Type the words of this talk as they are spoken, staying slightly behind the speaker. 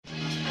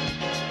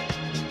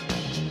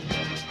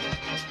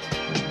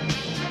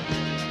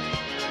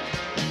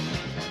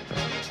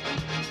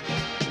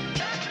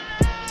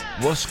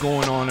What's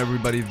going on,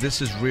 everybody?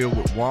 This is Real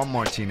with Juan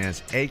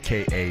Martinez,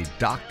 a.k.a.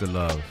 Dr.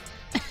 Love.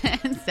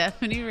 And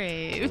Stephanie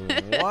Rave.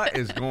 What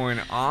is going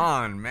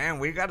on, man?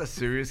 We got a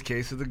serious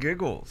case of the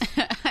giggles.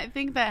 I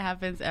think that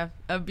happens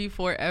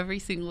before every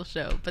single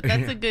show, but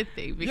that's a good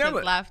thing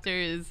because laughter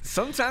is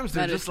sometimes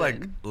they're just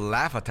like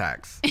laugh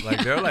attacks.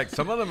 Like they're like,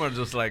 some of them are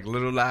just like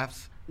little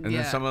laughs, and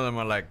then some of them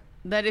are like,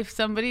 that if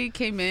somebody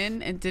came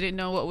in and didn't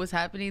know what was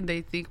happening,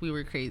 they think we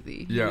were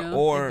crazy. Yeah, you know?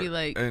 or be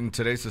like, in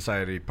today's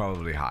society,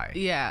 probably high.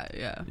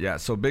 Yeah.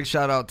 So big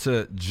shout out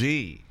to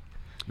G,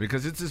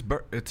 because it's his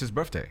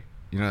birthday.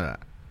 You know that?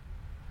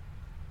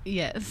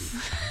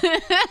 Yes.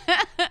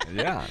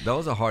 Yeah, that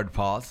was a hard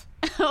pause.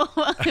 Well,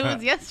 it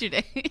was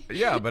yesterday.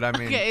 Yeah, but I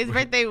mean, okay, his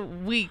birthday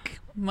week,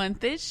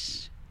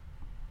 month-ish.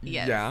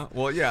 Yes. Yeah.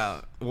 Well,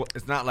 yeah. Well,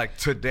 it's not like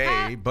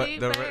today, but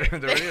the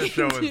radio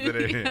show is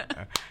today.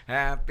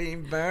 Happy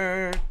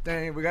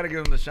birthday. We got to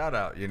give him the shout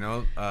out, you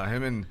know.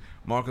 Him and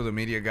Marco, the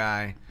media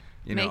guy,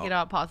 make it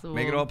all possible.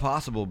 Make it all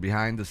possible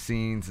behind the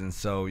scenes. And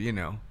so,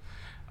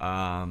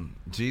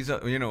 G's,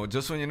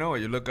 just when you know it,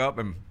 you look up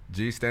and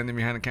G's standing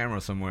behind a camera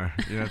somewhere.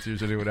 That's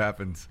usually what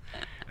happens.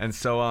 And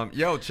so,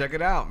 check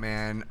it out,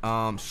 man.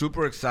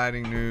 Super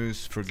exciting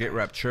news for Get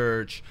Rap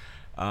Church.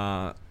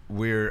 I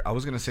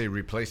was going to say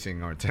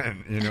replacing our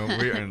tent.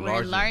 We're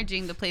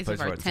enlarging the place of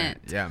our tent.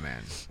 Yeah,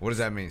 man. What does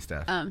that mean,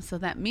 Steph? So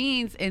that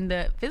means in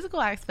the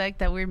physical aspect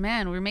that we're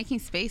making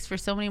space for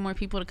so many more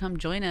people to come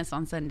join us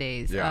on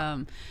Sundays.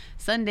 Yeah.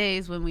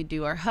 Sundays when we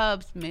do our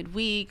hubs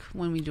midweek,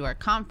 when we do our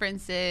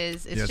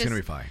conferences. It's going to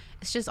be fine.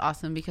 It's just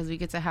awesome because we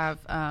get to have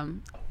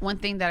one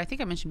thing that I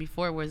think I mentioned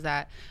before was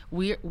that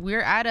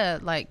we're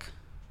at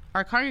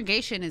our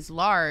congregation is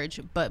large,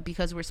 but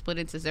because we're split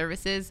into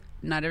services,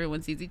 not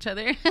everyone sees each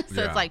other.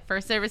 So it's like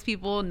first service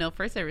people, no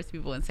first service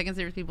people, and second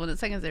service people, no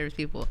second service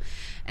people.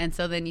 And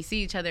so then you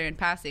see each other in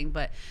passing.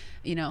 But,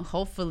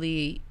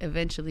 hopefully,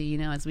 eventually,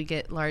 as we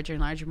get larger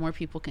and larger, more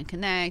people can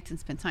connect and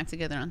spend time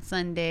together on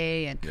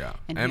Sunday. And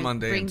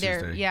Monday and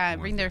Tuesday.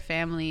 Bring their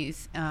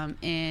families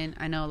in.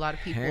 I know a lot of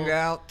people hang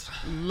out.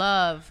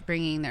 Love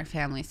bringing their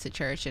families to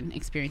church and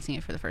experiencing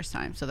it for the first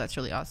time. So that's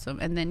really awesome.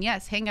 And then,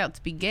 yes,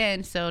 hangouts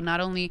begin. So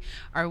not only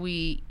are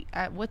we,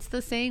 what's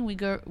the saying? We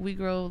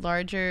grow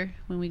larger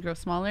when we grow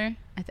smaller.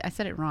 I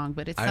said it wrong,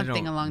 but it's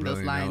something along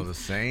those lines. I don't really know the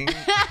saying,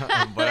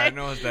 but I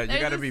know it's that you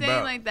got to be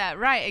both. Like that,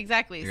 right?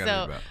 Exactly.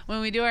 So when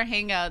we do our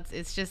hangouts,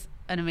 it's just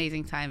an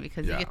amazing time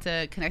because you get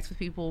to connect with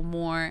people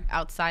more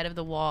outside of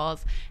the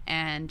walls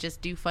and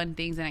just do fun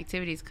things and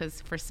activities.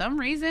 Because for some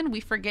reason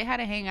we forget how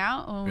to hang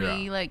out when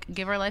we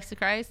give our lives to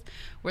Christ.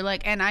 We're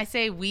like, and I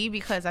say we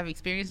because I've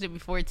experienced it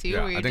before too.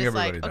 Where you're just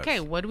like, okay,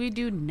 what do we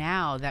do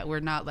now that we're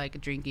not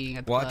drinking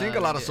at the club? I think a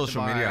lot of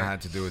social media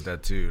had to do with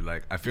that too.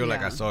 Like I feel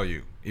like I saw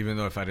you, even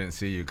though if I didn't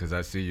see you, because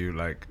I see you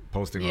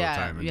posting all the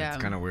time, and it's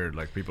kind of weird.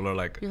 Like people are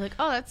like, you're like,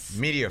 oh, that's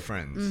media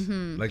friends.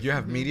 Mm-hmm. Like you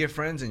have media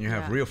friends and you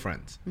have real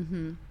friends.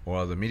 Mm-hmm.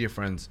 Or the media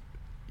friends.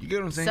 You get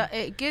what I'm saying? So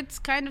it gets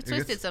kind of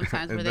twisted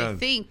sometimes where they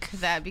think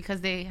that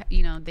because they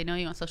know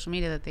you on social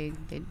media that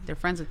they're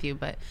friends with you,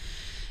 but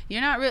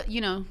you're not real.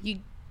 You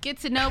get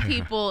to know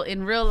people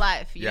in real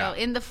life, you know,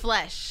 in the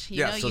flesh. So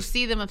you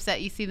see them upset,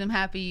 you see them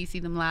happy, you see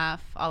them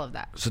laugh, all of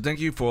that. So thank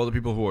you for all the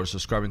people who are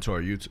subscribing to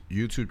our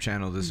YouTube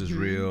channel. This is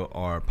real.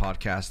 Our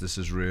podcast, This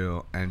is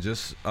Real. And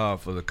just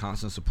for the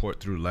constant support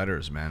through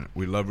letters, man.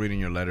 We love reading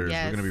your letters.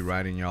 Yes. We're going to be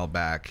writing y'all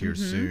back here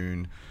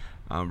soon.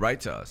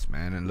 Write to us,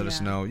 man, and let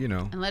us know,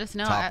 and let us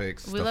know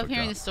topics. We love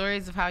hearing the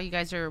stories of how you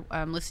guys are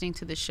listening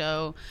to the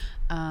show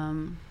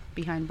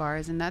behind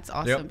bars, and that's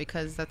awesome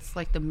because that's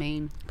like the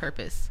main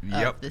purpose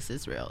of This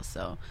Is Real.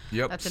 So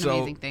that's an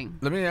amazing thing.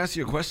 Let me ask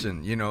you a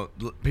question.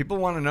 People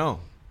want to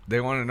know.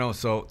 They want to know.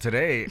 So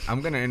today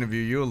I'm going to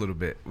interview you a little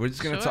bit. We're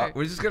just going to talk.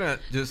 We're just going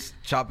to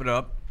chop it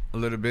up a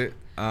little bit.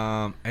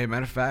 Hey,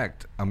 matter of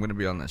fact, I'm going to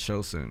be on that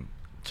show soon.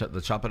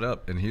 The Chop It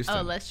Up in Houston.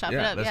 Oh, let's chop it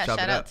up. Shout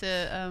out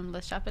to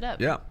Let's Chop It Up.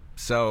 Yeah.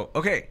 So,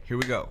 okay, here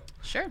we go.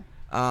 Sure.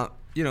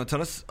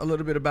 Tell us a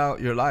little bit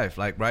about your life,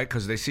 right?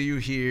 Because they see you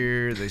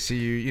here, they see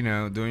you,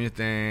 doing your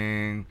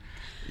thing,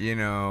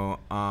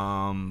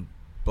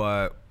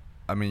 but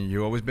I mean,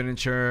 you always been in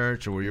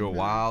church, or were you a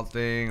wild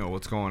thing, or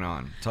what's going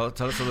on? Tell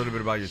us a little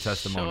bit about your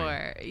testimony.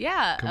 Sure.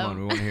 Yeah. Come on,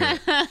 we want to hear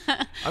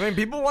it. I mean,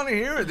 people want to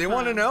hear it. They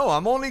want to know.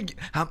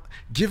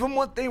 Give them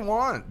what they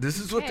want. This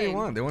is what they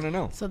want. They want to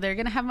know. So they're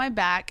gonna have my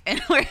back,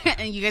 and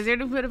you guys are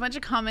gonna put a bunch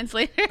of comments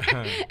later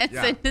and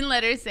send in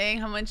letters saying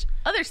how much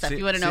other stuff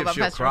you want to know about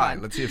Pastor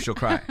Juan. Let's see if she'll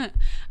cry.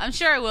 I'm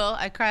sure I will.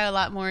 I cry a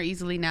lot more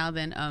easily now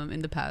than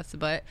in the past,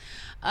 but.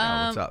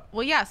 What's up?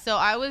 Well, yeah. So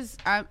I was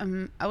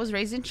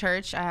raised in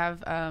church. I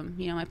have,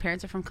 my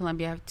parents are from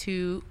Colombia. I have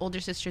 2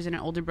 older sisters and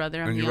an older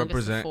brother. I'm the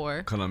youngest of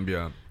 4.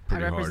 Colombia. I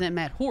represent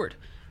Mad Horde.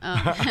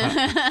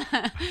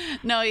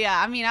 No,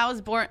 yeah. I mean, I was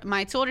born.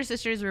 My 2 older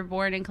sisters were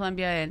born in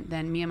Colombia, and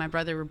then me and my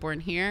brother were born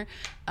here.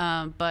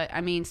 But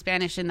I mean,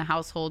 Spanish in the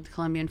household,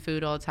 Colombian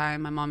food all the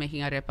time. My mom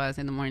making arepas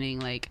in the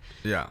morning,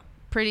 Yeah.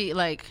 pretty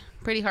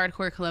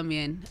hardcore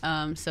Colombian.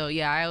 So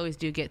yeah, I always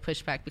do get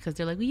pushback because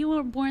they're like, well, you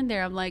weren't born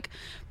there. I'm like,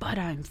 but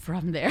I'm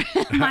from there.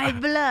 My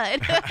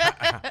blood.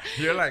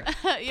 You're like,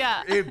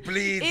 yeah. It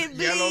bleeds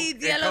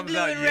yellow, blue,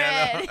 and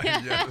red.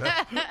 Yellow.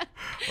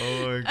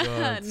 Oh my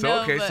God. So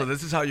No, okay, but- so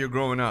this is how you're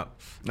growing up.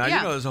 Now Yeah.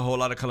 you know there's a whole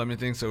lot of Colombian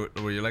things. So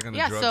were you like on the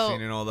drug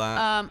scene and all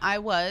that? I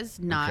was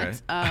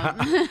not.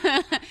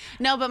 Okay.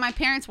 No, but my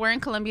parents were in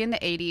Colombia in the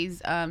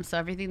 80s. So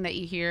everything that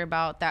you hear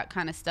about that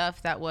kind of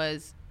stuff, that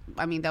was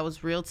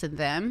real to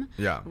them.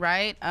 Yeah.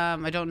 Right.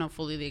 I don't know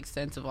fully the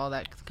extent of all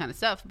that kind of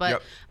stuff, but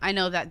Yep. I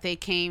know that they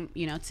came,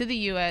 to the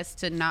U.S.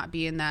 to not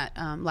be in that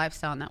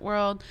lifestyle in that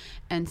world.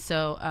 And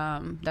so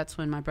that's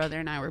when my brother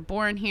and I were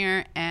born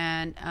here.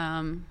 And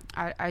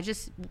I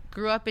just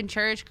grew up in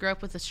church, grew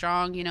up with a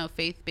strong,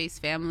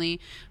 faith-based family,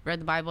 read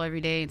the Bible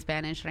every day in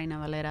Spanish, Reina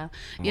Valera.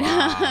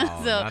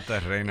 Wow, So, not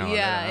the Reina Valera,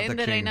 yeah, not in the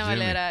the King Reina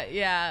Jimmy. Valera.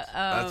 Yeah.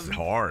 That's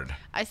hard.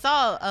 I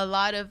saw a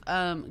lot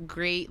of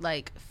great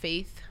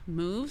faith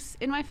moves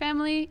in my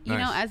family,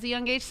 Nice. as a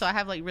young age. So I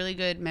have really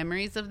good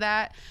memories of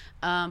that.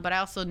 But I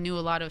also knew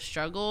a lot of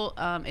struggle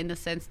in the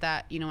sense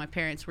that, my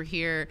parents were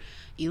here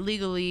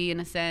illegally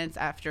in a sense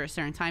after a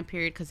certain time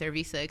period because their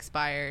visa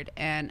expired.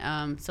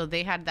 And so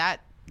they had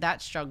that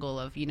struggle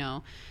of,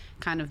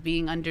 kind of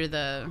being under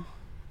the,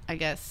 I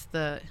guess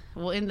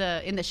in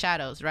the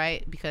shadows,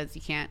 right? Because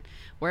you can't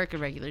work a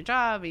regular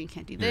job and you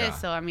can't do this. Yeah.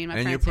 So my And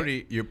parents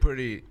you're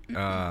pretty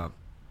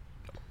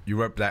you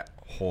rep that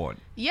hard.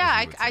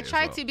 Yeah, I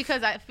try to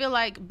because I feel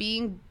like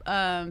being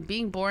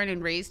born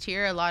and raised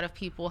here, a lot of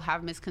people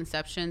have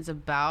misconceptions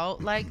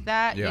about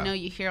that. Yeah.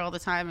 You hear all the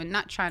time, and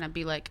not trying to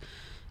be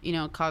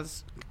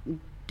cause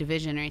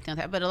division or anything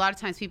like that. But a lot of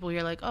times people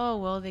hear oh,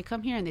 well, they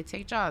come here and they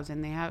take jobs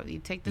and you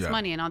take this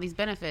money and all these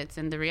benefits.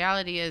 And the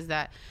reality is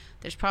that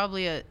there's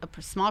probably a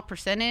small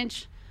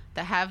percentage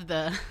that have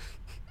the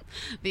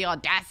the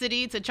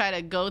audacity to try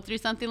to go through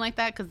something like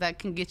that because that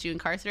can get you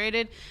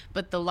incarcerated.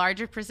 But the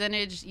larger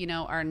percentage,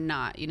 are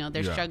not.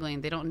 They're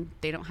struggling. They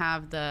don't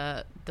have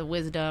the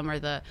wisdom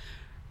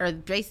or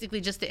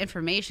basically just the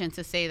information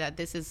to say that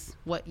this is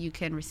what you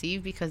can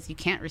receive because you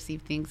can't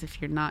receive things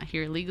if you're not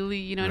here legally.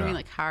 You know what I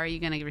mean? How are you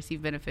going to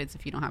receive benefits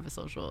if you don't have a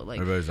social?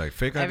 Everybody's like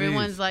fake IDs.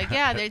 Everyone's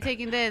yeah, they're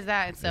taking this,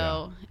 that. And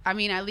so, I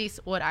mean, at least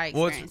what I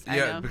experienced. I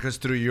know. Because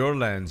through your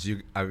lens,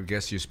 I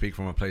guess you speak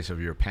from a place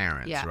of your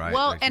parents, right?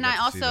 Well, and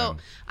I also,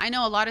 I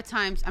know a lot of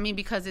times,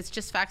 because it's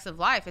just facts of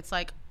life. It's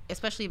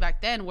especially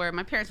back then where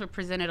my parents were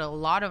presented a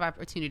lot of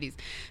opportunities,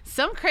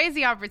 some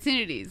crazy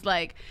opportunities.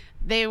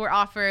 They were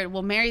offered,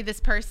 well, marry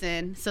this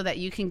person so that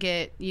you can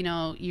get,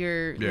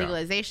 your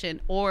legalization,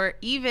 or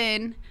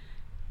even,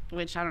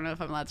 which I don't know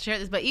if I'm allowed to share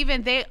this, but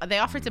even they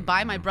offered to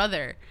buy my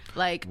brother.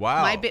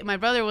 Wow. My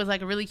brother was a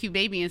really cute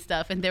baby and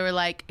stuff, and they were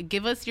like,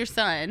 give us your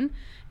son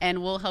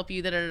and we'll help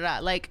you,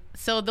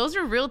 so those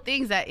are real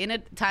things that in a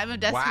time of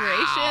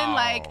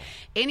desperation,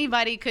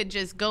 anybody could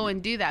just go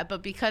and do that.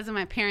 But because of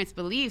my parents'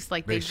 beliefs,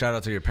 they shout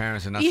out to your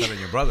parents and not selling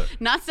your brother.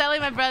 Not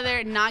selling my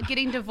brother, not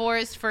getting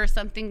divorced for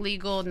something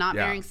legal, not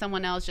marrying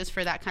someone else just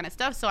for that kind of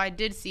stuff. So I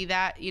did see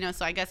that,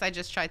 so I guess I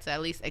just tried to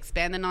at least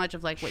expand the knowledge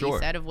of what you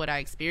said of what I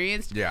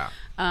experienced. Yeah.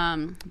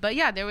 But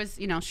yeah, there was,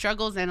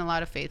 struggles and a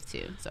lot of faith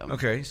too. So.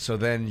 Okay. So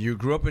then you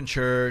grew up in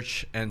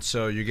church, and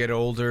so you get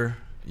older.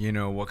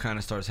 What kind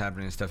of starts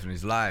happening in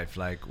Stephanie's life?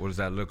 What does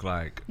that look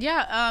like?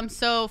 Yeah.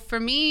 So for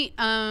me,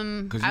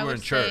 because you were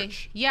in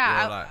church.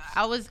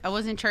 I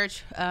was in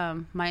church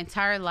my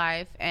entire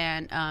life,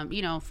 and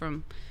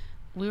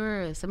we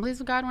were Assemblies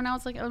of God when I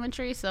was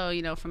elementary.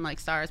 So from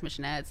Stars,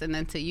 Missionettes, and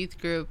then to youth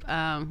group,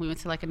 we went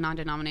to a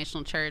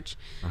non-denominational church.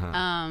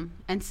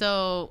 And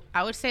so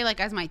I would say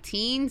as my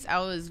teens, I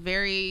was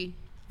very,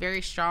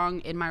 very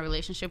strong in my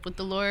relationship with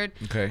the Lord.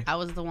 Okay. I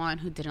was the one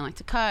who didn't like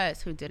to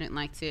cuss, who didn't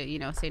like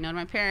to, say no to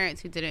my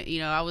parents, who didn't,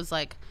 I was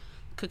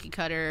cookie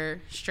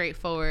cutter,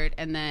 straightforward.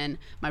 And then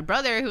my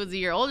brother, who was a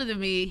year older than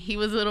me, he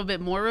was a little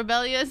bit more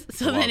rebellious.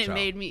 So then it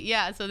made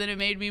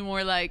me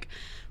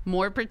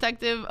more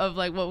protective of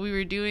what we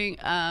were doing.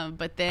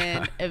 But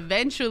then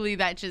eventually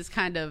that just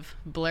kind of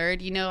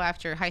blurred,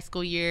 after high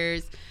school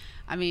years.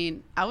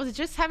 I was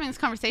just having this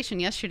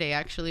conversation yesterday,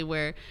 actually,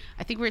 where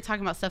I think we were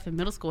talking about stuff in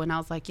middle school. And I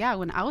was like, yeah,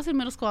 when I was in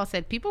middle school, I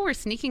said people were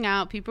sneaking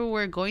out. People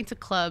were going to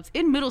clubs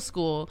in middle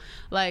school.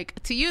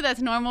 To you, that's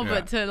normal. Yeah.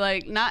 But to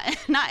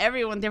not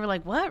everyone, they were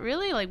like, what,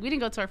 really? We didn't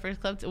go to our first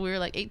club till we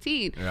were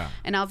 18. Yeah.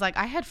 And I was like,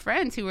 I had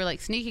friends who were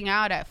sneaking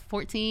out at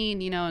 14,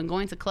 and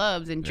going to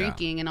clubs and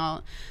drinking and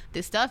all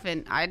this stuff.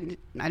 And I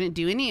didn't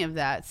do any of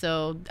that.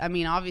 So,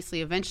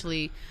 obviously,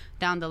 eventually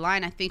down the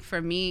line, I think for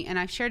me, and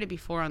I've shared it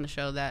before on the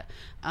show, that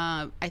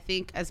I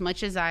think as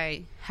much as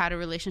I had a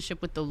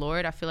relationship with the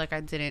Lord, I feel like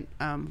I didn't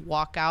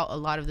walk out a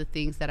lot of the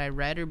things that I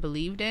read or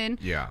believed in.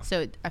 Yeah.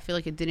 So I feel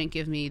like it didn't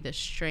give me the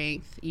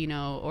strength,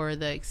 or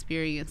the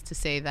experience to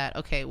say that,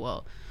 okay,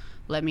 well,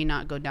 let me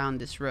not go down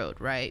this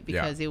road, right?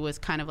 Because it was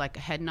kind of a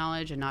head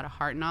knowledge and not a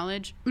heart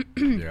knowledge.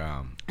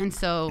 Yeah. And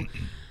so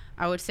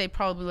I would say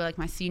probably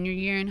my senior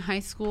year in high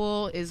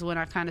school is when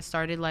I kind of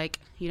started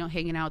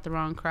hanging out with the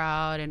wrong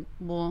crowd. And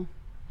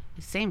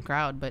same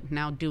crowd, but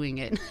now doing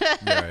it.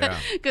 Yeah.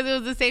 Because it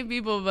was the same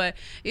people. But,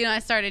 you know, I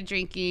started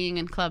drinking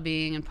and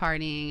clubbing and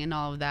partying and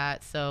all of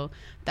that. So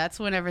that's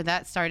whenever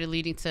that started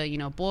leading to, you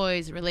know,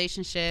 boys,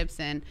 relationships.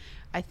 And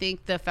I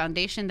think the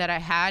foundation that I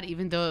had,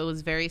 even though it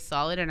was very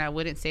solid, and I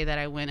wouldn't say that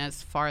I went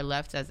as far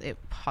left as it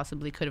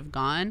possibly could have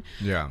gone.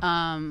 Yeah.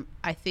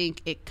 I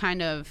think it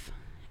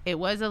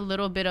was a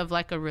little bit of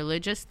like a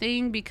religious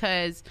thing,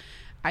 because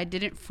I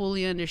didn't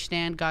fully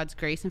understand God's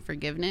grace and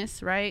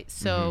forgiveness, right?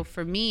 So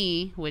for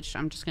me, which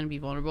I'm just going to be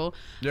vulnerable,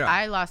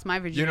 I lost my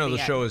virginity. You know,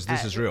 the show is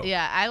This Is Real.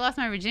 Yeah, I lost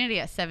my virginity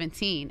at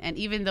 17. And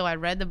even though I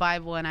read the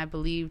Bible and I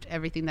believed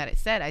everything that it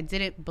said, I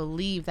didn't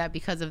believe that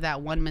because of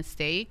that one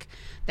mistake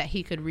that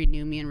he could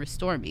renew me and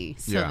restore me.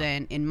 So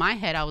then in my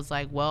head, I was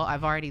like, well,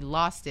 I've already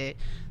lost it.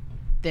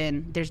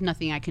 Then there's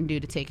nothing I can do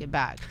to take it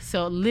back.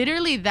 So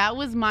literally that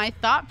was my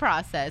thought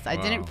process. I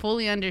didn't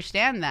fully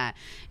understand that.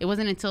 It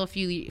wasn't until a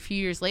few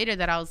years later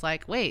that I was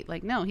like, wait,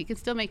 like, no, he can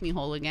still make me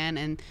whole again.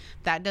 And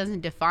that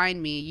doesn't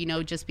define me, you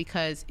know, just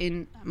because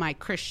in my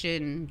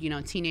Christian, you know,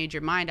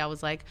 teenager mind, I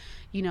was like,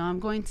 you know, I'm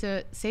going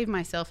to save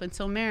myself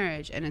until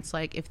marriage. And it's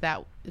like, if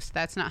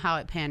that's not how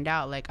it panned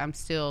out, like I'm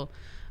still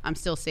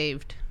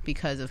saved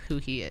because of who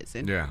he is.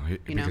 And,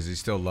 because he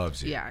still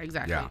loves you. Yeah,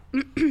 exactly.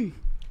 Yeah.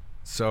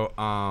 So,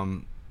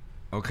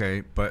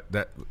 okay, but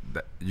that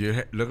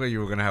you look like you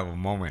were gonna have a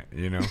moment,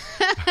 you know,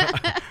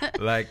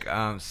 like,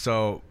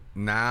 so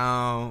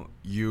now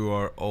you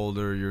are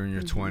older, you're in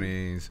your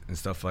 20s and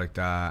stuff like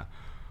that.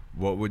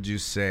 What would you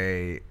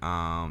say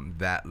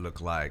that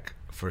looked like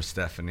for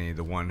Stephanie,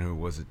 the one who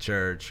was at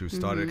church, who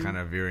started kind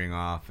of veering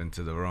off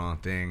into the wrong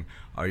thing?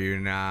 Are you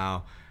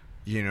now,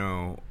 you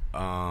know,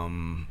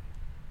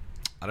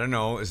 I don't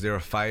know, is there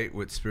a fight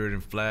with spirit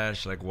and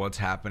flesh? Like, what's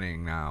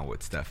happening now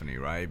with Stephanie,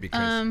 right?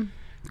 Because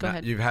Go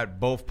ahead. You've had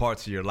both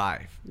parts of your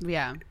life.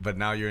 Yeah. But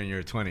now you're in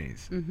your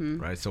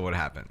 20s, right? So what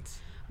happens?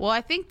 Well,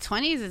 I think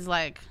 20s is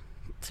like,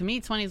 to me,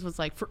 20s was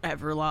like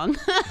forever long.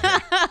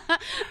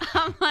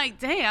 I'm like,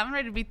 dang, I'm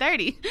ready to be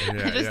 30.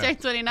 I just turned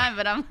 29,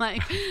 but I'm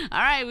like, all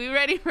right, we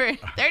ready for it.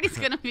 30's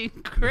going to be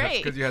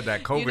great. Because you had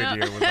that COVID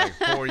year. It was like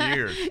 4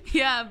 years.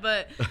 Yeah,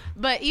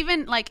 but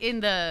even like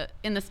in the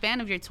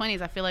span of your 20s,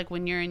 I feel like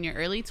when you're in your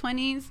early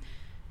 20s,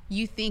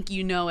 you think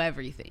you know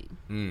everything.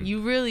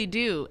 You really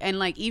do. And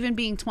like even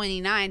being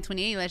 29,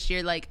 28 last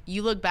year, like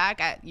you look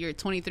back at your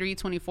 23,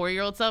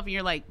 24-year-old self and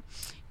you're like,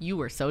 you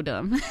were so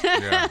dumb.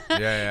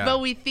 Yeah.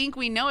 But we think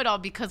we know it all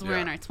because we're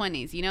in our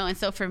 20s, you know? And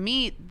so for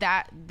me,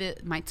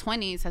 my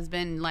 20s has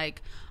been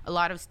like a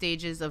lot of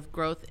stages of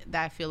growth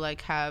that I feel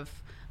like have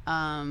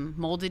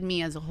molded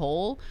me as a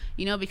whole,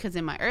 you know, because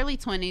in my early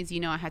 20s,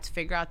 you know, I had to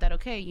figure out that,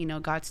 okay, you know,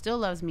 God still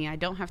loves me. I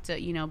don't have to,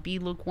 you know, be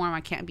lukewarm.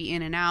 I can't be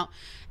in and out.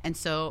 And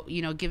so,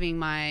 you know, giving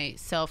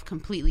myself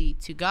completely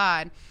to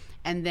God.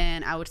 And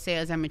then I would say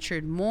as I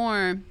matured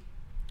more,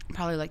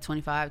 probably like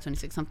 25,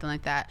 26, something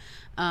like that,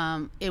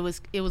 it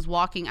was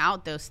walking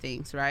out those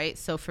things, right?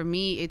 So for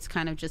me, it's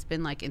kind of just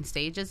been like in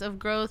stages of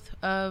growth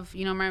of,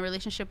 you know, my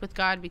relationship with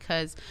God,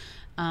 because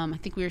I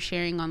think we were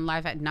sharing on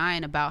Live at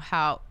 9 about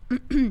how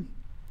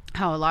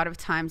how a lot of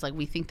times like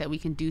we think that we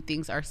can do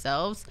things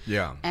ourselves,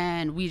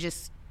 and we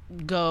just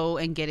go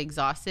and get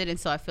exhausted. And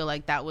so I feel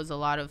like that was a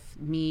lot of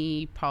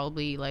me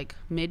probably like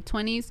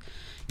mid-20s,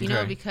 you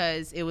know,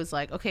 because it was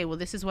like, okay, well,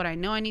 this is what I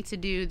know I need to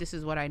do, this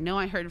is what I know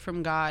I heard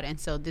from God, and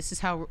so this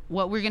is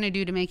what we're gonna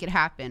do to make it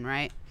happen,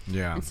 right?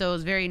 And so it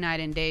was very night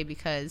and day,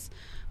 because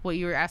what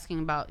you were asking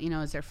about, you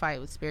know, is there a fight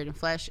with spirit and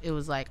flesh? It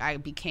was like I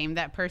became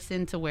that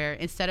person to where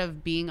instead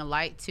of being a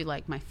light to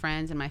like my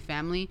friends and my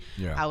family,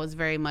 I was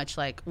very much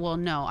like, well,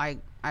 no, I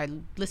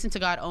listen to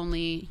God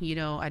only, you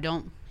know, I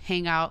don't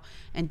hang out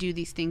and do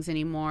these things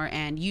anymore,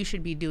 and you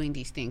should be doing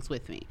these things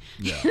with me.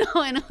 You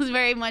know, and it was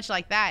very much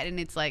like that.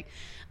 And it's like,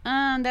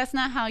 that's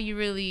not how you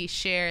really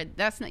share.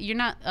 You're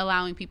not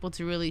allowing people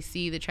to really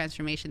see the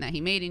transformation that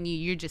he made in you.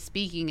 You're just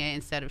speaking it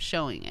instead of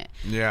showing it.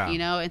 You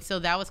know, and so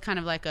that was kind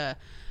of like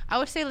I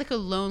would say like a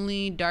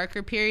lonely,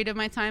 darker period of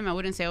my time. I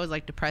wouldn't say I was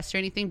like depressed or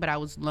anything, but I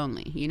was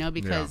lonely, you know,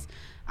 because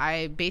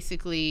I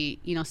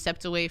basically, you know,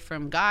 stepped away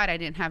from God. I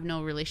didn't have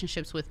no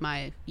relationships with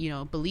my, you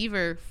know,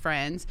 believer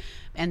friends.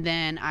 And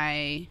then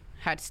I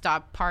had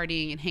stopped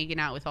partying and hanging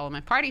out with all of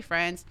my party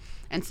friends.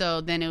 And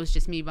so then it was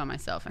just me by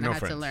myself, and I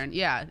had to learn.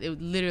 Yeah,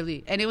 it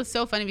literally, and it was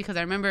so funny because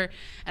I remember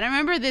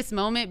this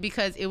moment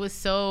because it was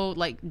so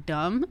like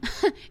dumb.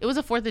 It was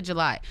a 4th of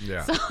July.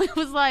 So it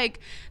was like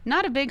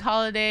not a big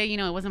holiday, you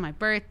know, it wasn't my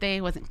birthday,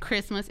 it wasn't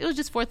Christmas. It was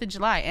just 4th of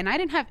July, and I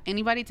didn't have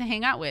anybody to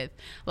hang out with.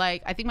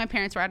 Like, I think my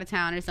parents were out of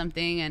town or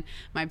something, and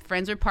my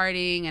friends were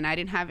partying, and I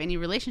didn't have any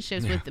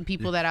relationships with the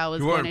people that I was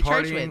going to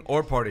church with.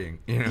 Or partying,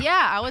 you know?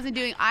 Yeah, I wasn't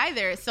doing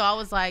either. So I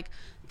was like,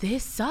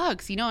 this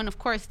sucks, you know. And of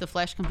course the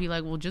flesh can be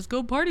like, well, just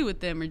go party with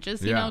them, or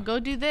just, you know, go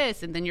do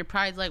this. And then your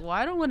pride's like, well,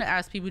 I don't want to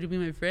ask people to be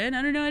my friend,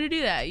 I don't know how to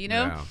do that, you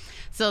know.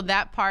 So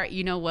that part,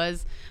 you know,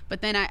 was,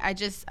 but then I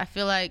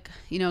feel like,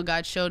 you know,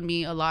 God showed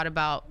me a lot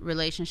about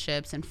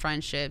relationships and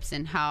friendships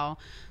and how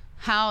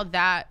how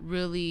that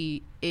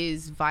really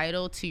is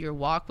vital to your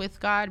walk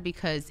with God,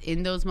 because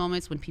in those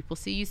moments when people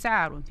see you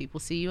sad, when people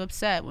see you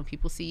upset, when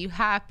people see you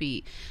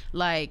happy,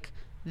 like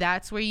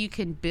that's where you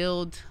can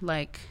build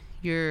like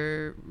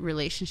your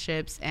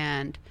relationships,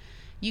 and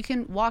you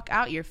can walk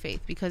out your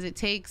faith, because it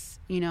takes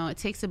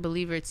a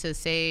believer to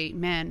say,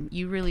 man,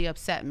 you really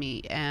upset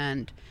me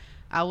and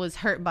I was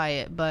hurt by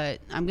it,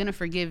 but I'm going to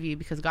forgive you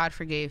because God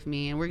forgave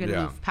me, and we're going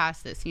to move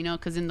past this,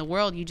 because in the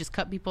world you just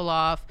cut people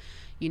off,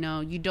 you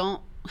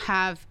don't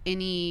have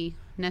any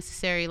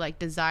necessary like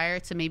desire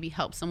to maybe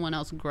help someone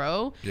else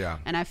grow.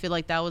 And I feel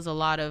like that was a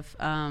lot of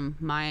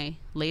my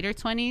later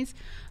 20s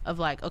of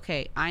like,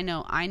 okay, I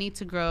know I need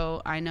to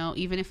grow. I know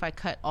even if I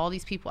cut all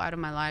these people out of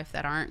my life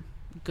that aren't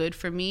good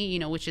for me,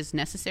 which is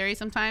necessary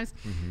sometimes,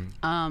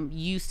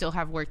 you still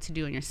have work to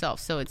do in yourself.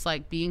 So it's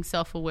like being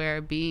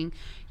self-aware, being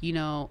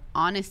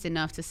honest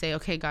enough to say,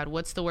 okay, God,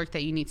 what's the work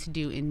that you need to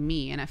do in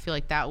me? And I feel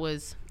like that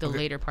was the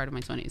later part of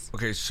my 20s.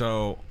 Okay,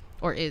 so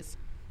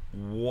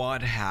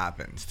what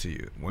happens to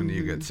you when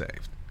you get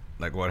saved?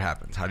 Like, what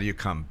happens? How do you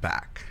come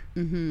back?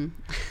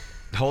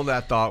 Hold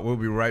that thought. We'll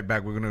be right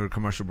back. We're going to go to a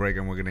commercial break,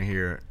 and we're going to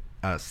hear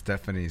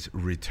Stephanie's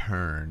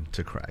return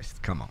to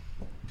Christ. Come on.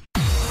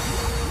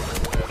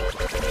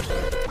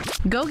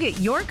 Go get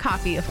your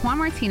copy of Juan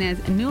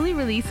Martinez's newly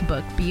released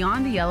book,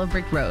 Beyond the Yellow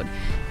Brick Road.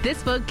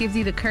 This book gives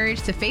you the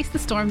courage to face the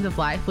storms of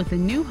life with a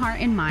new heart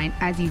and mind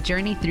as you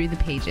journey through the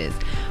pages.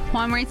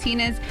 Juan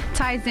Martinez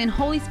ties in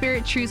Holy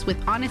Spirit truths with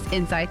honest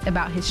insights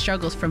about his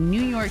struggles from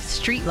New York's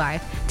street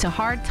life to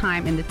hard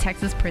time in the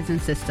Texas prison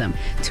system,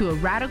 to a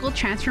radical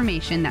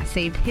transformation that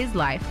saved his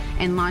life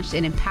and launched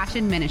an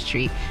impassioned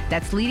ministry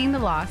that's leading the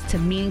lost to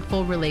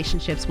meaningful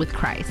relationships with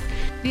Christ.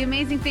 The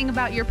amazing thing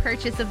about your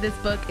purchase of this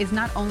book is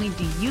not only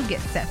do you get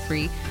set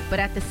free, but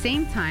at the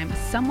same time,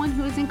 someone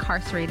who is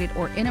incarcerated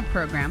or in a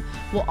program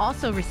will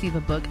also receive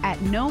a book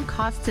at no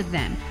cost to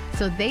them,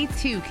 so they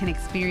too can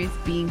experience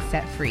being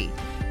set free.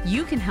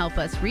 You can help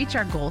us reach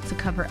our goal to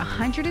cover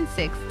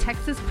 106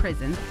 Texas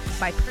prisons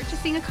by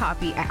purchasing a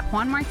copy at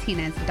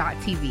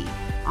juanmartinez.tv,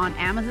 on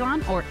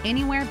Amazon, or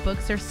anywhere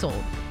books are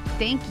sold.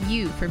 Thank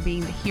you for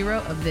being the hero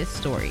of this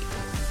story.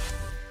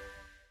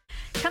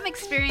 Come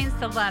experience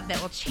the love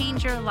that will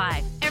change your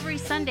life every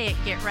Sunday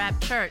at Get Rap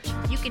Church.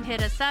 You can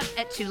hit us up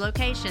at 2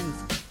 locations,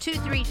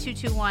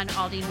 23221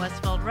 Aldine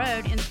Westfield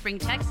Road in Spring,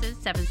 Texas,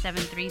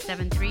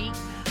 77373.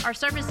 Our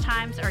service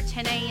times are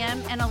 10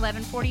 a.m. and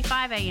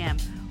 11:45 a.m.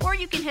 Or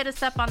you can hit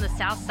us up on the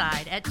south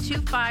side at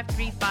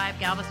 2535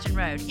 Galveston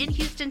Road in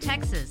Houston,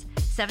 Texas,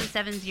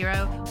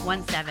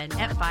 77017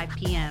 at 5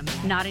 p.m.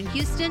 Not in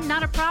Houston?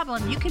 Not a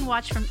problem. You can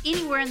watch from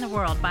anywhere in the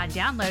world by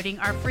downloading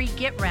our free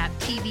Get Rap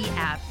TV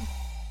app.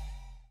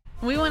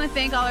 We want to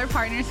thank all our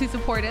partners who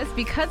support us.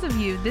 Because of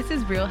you, This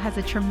Is Real has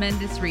a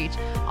tremendous reach,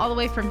 all the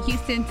way from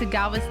Houston to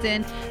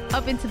Galveston,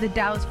 up into the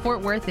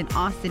Dallas-Fort Worth and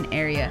Austin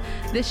area.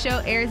 This show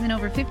airs in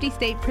over 50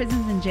 state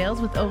prisons and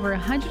jails with over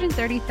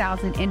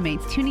 130,000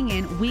 inmates tuning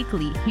in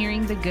weekly,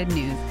 hearing the good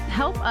news.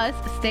 Help us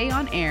stay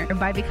on air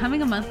by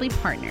becoming a monthly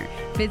partner.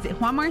 Visit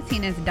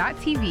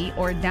juanmartinez.tv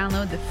or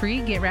download the free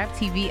Get Rap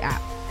TV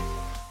app.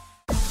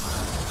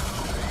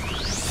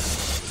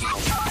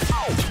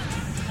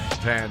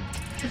 Man.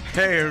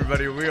 Hey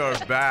everybody, we are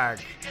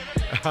back.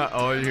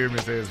 All you hear me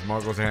say is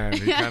Marco's hand.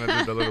 He kind of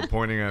did the little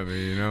pointing at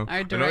me, Our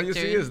director. And all you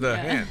see is the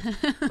hand.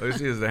 All you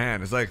see is the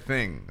hand. It's like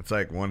thing. It's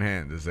like one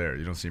hand is there.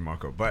 You don't see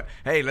Marco. But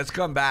hey, let's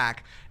come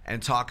back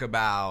and talk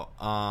about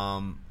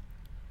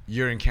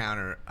your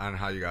encounter on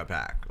how you got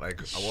back.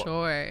 Like,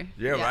 sure.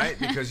 Yeah, right?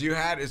 Because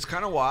it's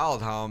kind of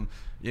wild how,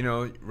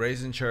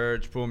 raised in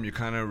church, boom, you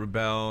kind of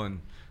rebel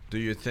and do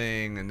your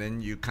thing, and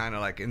then you kind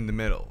of like in the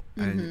middle,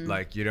 and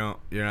like you're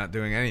not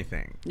doing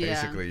anything.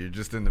 Basically, you're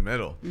just in the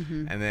middle.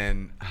 And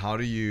then how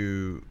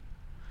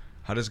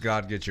does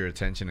God get your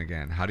attention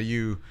again?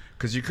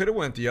 Because you could have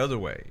went the other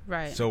way,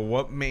 right? So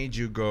what made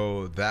you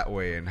go that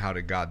way, and how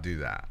did God do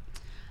that?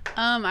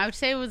 I would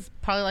say it was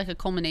probably like a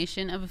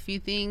culmination of a few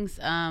things,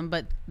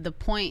 but the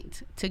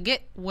point to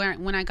get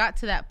when I got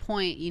to that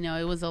point,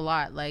 it was a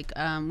lot. Like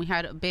we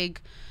had a big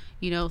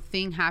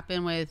thing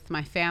happen with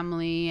my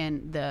family,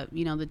 and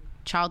the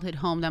childhood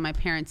home that my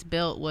parents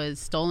built was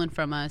stolen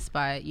from us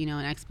by,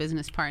 an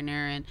ex-business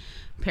partner, and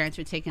parents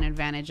were taken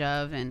advantage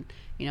of, and,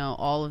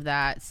 all of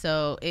that.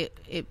 So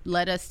it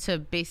led us to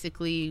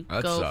basically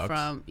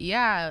from,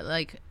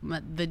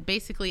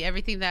 basically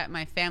everything that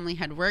my family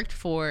had worked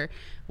for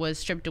was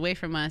stripped away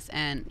from us.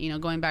 And,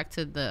 going back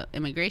to the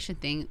immigration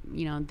thing,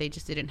 they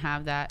just didn't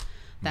have that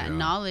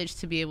knowledge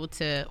to be able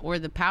to, or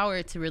the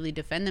power to really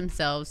defend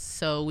themselves.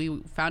 So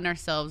we found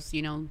ourselves,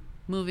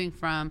 moving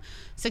from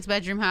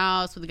 6-bedroom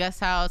house with a guest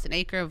house, an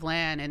acre of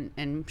land,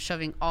 and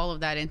shoving all of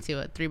that into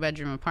a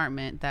 3-bedroom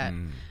apartment that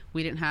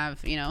we didn't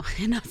have,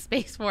 enough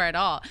space for at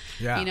all.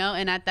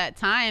 And at that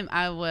time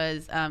I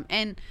was,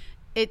 and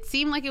it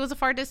seemed like it was a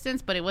far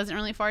distance, but it wasn't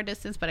really a far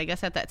distance. But I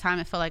guess at that time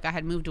it felt like I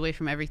had moved away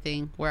from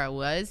everything where I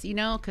was,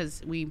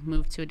 because we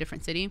moved to a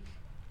different city.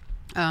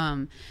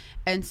 And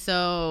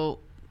so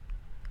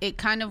it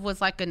kind of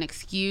was like an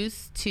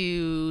excuse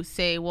to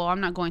say, well,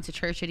 I'm not going to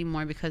church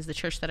anymore because the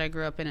church that I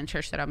grew up in and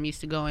church that I'm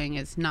used to going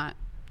is not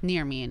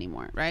near me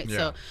anymore, right? Yeah.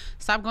 So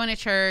stop going to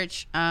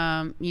church,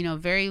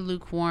 very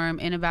lukewarm,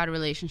 in a bad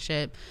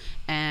relationship,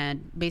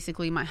 and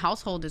basically my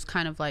household is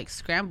kind of like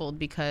scrambled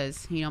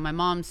because, my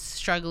mom's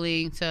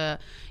struggling to,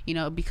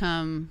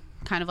 become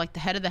kind of like the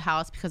head of the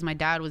house because my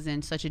dad was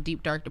in such a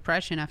deep, dark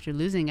depression after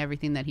losing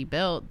everything that he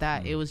built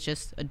that it was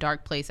just a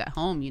dark place at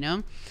home,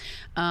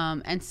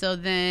 and so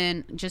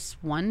then just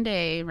one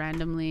day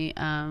randomly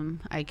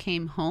I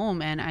came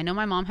home, and I know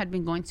my mom had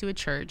been going to a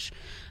church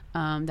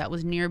that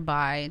was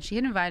nearby, and she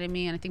had invited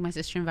me, and I think my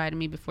sister invited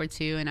me before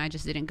too, and I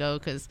just didn't go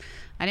because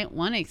I didn't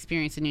want to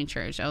experience a new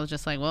church. I was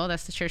just like, well,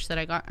 that's the church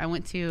that I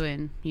went to,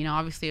 and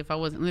obviously if I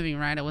wasn't living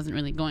right, I wasn't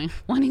really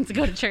wanting to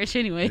go to church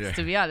anyways,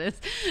 to be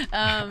honest.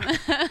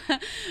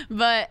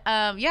 But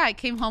I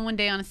came home one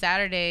day on a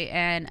Saturday,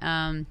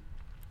 and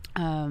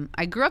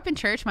I grew up in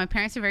church. My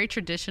parents are very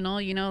traditional,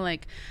 I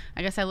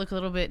guess I look a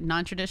little bit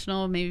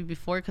non-traditional maybe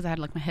before because I had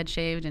like my head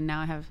shaved and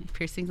now I have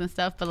piercings and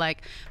stuff, but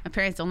like my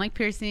parents don't like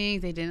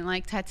piercings, they didn't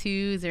like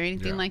tattoos or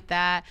anything like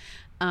that,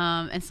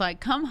 and so I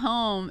come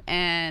home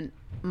and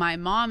my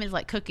mom is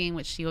like cooking,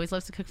 which she always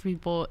loves to cook for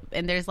people,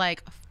 and there's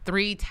like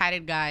 3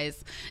 tatted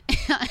guys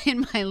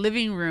in my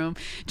living room,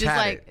 just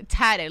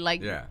tatted,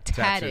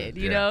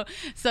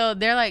 so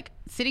they're like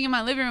sitting in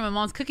my living room and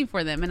mom's cooking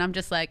for them, and I'm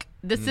just like,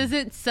 this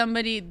isn't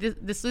somebody,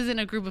 this isn't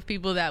a group of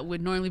people that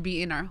would normally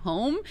be in our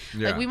home.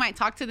 Like we might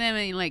talk to them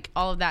and like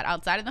all of that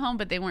outside of the home,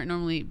 but they weren't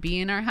normally be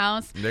in our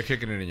house. They're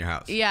kicking it in your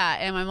house. Yeah,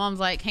 and my mom's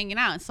like hanging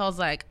out, and so I was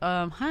like,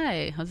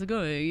 hi, how's it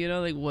going?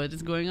 Like, what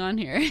is going on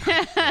here?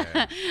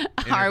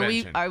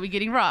 Are we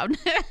getting robbed?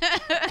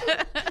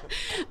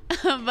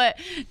 But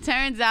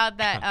turns out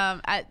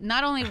that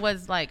not only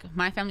was like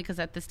my family, because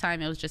at this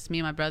time it was just me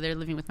and my brother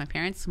living with my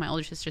parents. My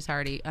older sister's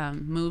already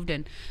moved,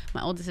 and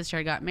my oldest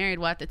sister got married.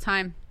 Well, at the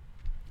time,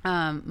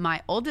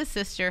 my oldest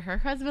sister, her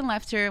husband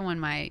left her when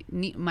my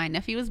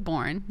nephew was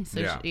born.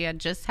 So she had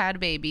just had a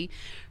baby.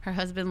 Her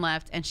husband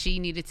left, and she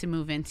needed to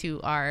move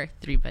into our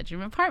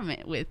 3-bedroom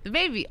apartment with the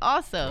baby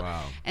also.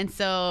 Wow. And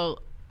so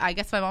I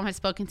guess my mom had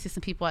spoken to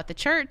some people at the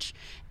church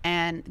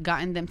and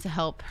gotten them to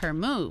help her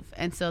move.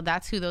 And so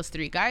that's who those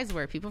 3 guys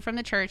were, people from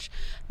the church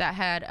that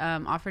had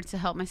offered to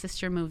help my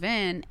sister move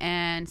in.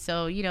 And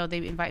so, they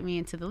invite me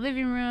into the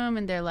living room,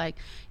 and they're like,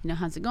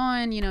 how's it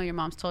going? Your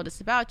mom's told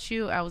us about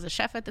you. I was a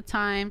chef at the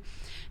time.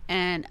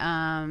 And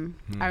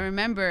I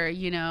remember,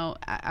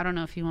 I don't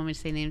know if you want me to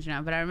say names or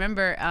not, but I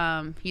remember,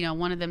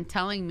 one of them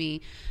telling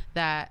me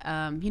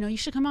that, you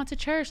should come out to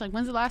church. Like,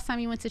 when's the last time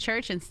you went to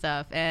church and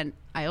stuff? And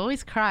I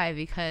always cry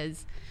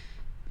because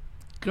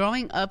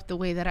growing up the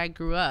way that I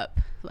grew up,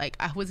 like,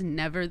 I was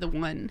never the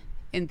one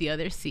in the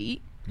other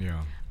seat.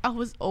 Yeah. I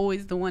was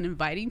always the one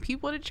inviting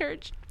people to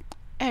church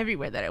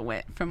everywhere that I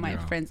went, from my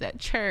friends at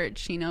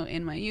church,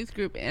 in my youth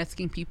group,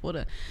 asking people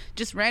to,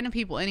 just random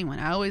people, anyone.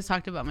 I always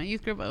talked about my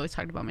youth group. I always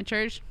talked about my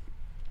church.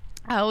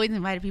 I always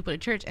invited people to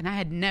church, and I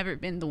had never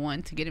been the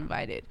one to get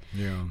invited.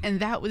 Yeah. And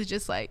that was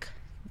just like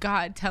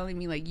God telling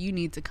me, like, you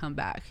need to come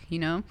back,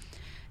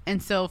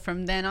 And so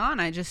from then on,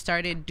 I just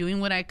started doing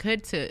what I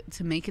could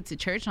to make it to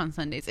church on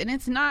Sundays. And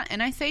it's not,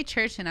 and I say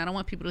church, and I don't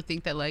want people to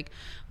think that, like,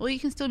 well, you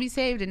can still be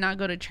saved and not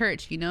go to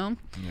church, Yeah.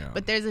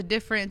 But there's a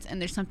difference,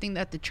 and there's something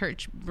that the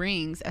church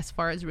brings as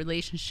far as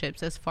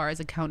relationships, as far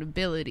as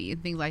accountability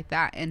and things like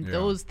that. And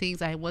those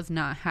things I was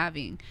not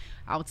having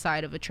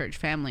outside of a church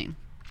family.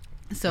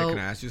 So can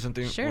I ask you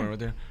something? Sure.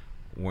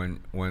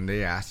 When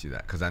they ask you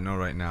that, because I know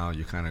right now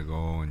you kind of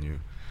go and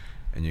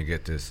you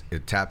get this,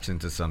 it taps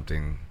into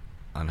something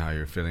on how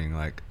you're feeling.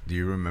 Like, do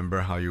you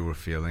remember how you were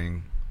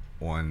feeling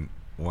when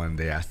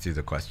they asked you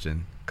the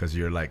question? Because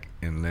you're like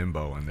in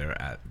limbo and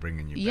they're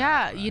bringing you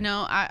back,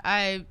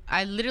 right?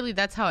 I literally,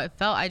 that's how it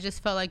felt. I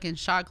just felt like in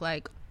shock.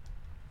 Like,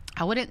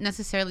 I wouldn't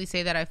necessarily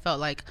say that I felt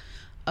like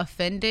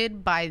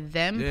offended by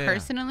them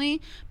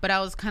personally, but I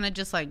was kind of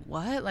just like,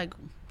 what? Like,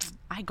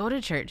 I go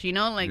to church,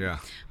 why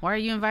are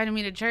you inviting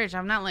me to church?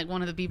 I'm not like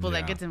one of the people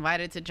that gets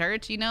invited to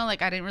church,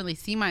 like, I didn't really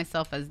see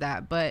myself as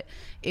that. But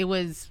it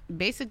was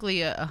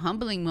basically a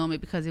humbling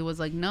moment, because it was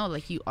like, no,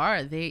 like, you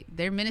are,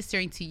 they're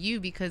ministering to you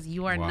because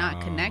you are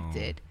not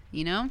connected,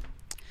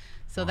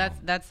 so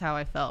that's how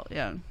I felt.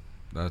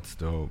 That's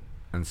dope.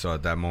 And so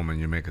at that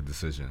moment you make a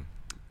decision.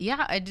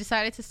 I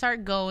decided to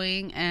start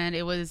going, and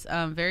it was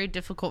very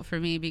difficult for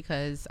me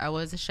because I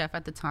was a chef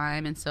at the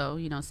time, and so,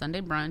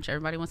 Sunday brunch,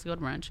 everybody wants to go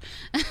to brunch.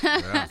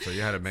 So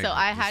you had to make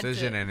a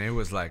decision, and it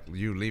was like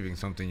you leaving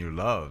something you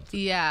loved.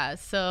 Yeah,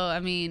 so, I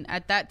mean,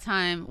 at that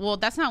time, well,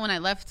 that's not when I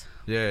left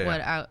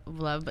what I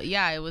loved, but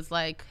it was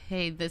like,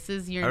 hey, this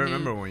is your I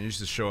remember when you used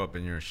to show up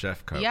in your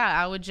chef cup.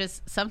 I would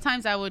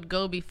sometimes I would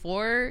go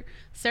before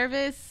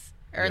service,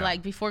 or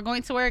like before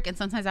going to work, and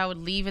sometimes I would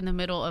leave in the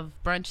middle of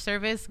brunch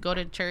service, go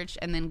to church,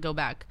 and then go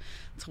back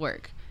to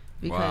work,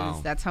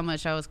 because that's how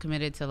much I was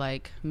committed to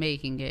like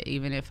making it,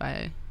 even if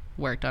I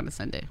worked on a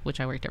Sunday, which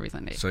I worked every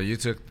Sunday. So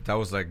that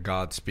was like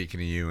God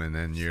speaking to you, and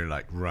then you're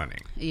like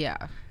running.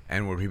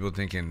 And were people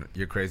thinking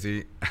you're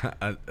crazy?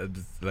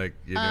 Like,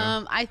 you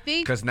know? I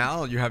think because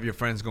now you have your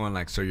friends going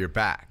like, so you're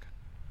back.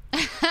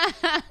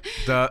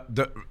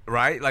 the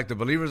right, like the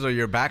believers are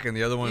you're back, and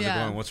the other ones are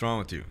going, what's wrong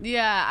with you?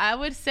 Yeah, I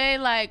would say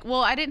like,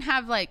 well, I didn't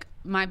have like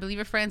my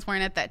believer friends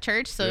weren't at that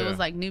church, so it was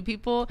like new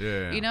people,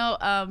 you know.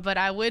 But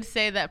I would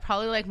say that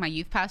probably like my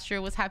youth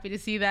pastor was happy to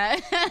see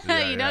that,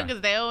 you know,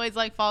 because they always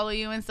like follow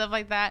you and stuff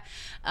like that.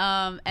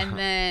 And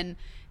then.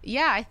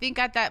 Yeah, I think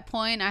at that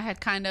point I had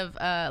kind of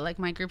like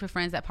my group of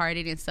friends that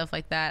partied and stuff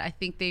like that. I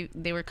think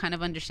they were kind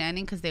of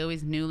understanding because they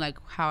always knew like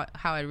how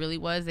I really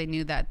was. They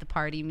knew that the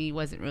party me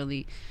wasn't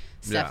really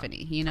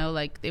Stephanie, you know,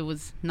 like it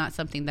was not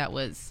something that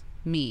was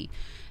me.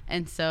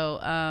 And so,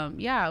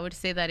 I would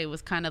say that it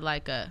was kind of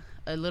like a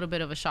little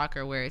bit of a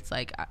shocker where it's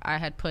like I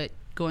had put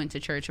going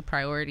to church a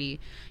priority,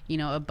 you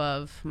know,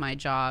 above my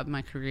job,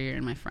 my career,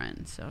 and my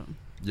friends. So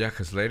yeah,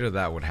 because later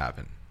that would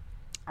happen.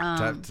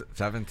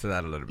 Tap into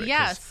that a little bit.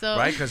 Yeah, so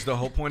right, because the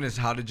whole point is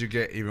how did you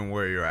get even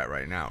where you're at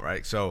right now,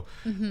 right? So,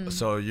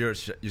 so you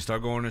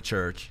start going to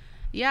church.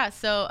 Yeah,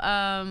 so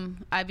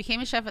I became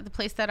a chef at the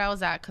place that I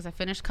was at because I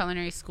finished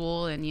culinary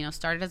school and, you know,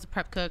 started as a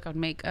prep cook. I'd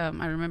make, I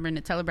remember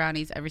Nutella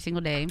brownies every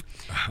single day.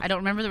 I don't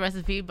remember the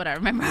recipe, but I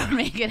remember I would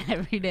make it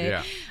every day.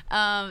 Yeah.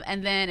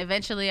 And then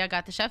eventually I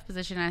got the chef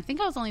position. And I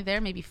think I was only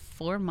there maybe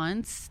 4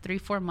 months,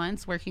 3-4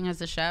 months working as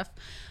a chef.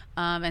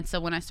 And so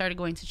when I started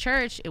going to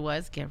church, it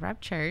was Get Rap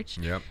Church.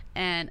 Yep.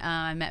 And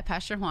I met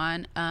Pastor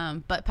Juan.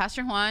 But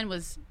Pastor Juan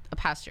was a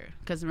pastor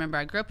because remember,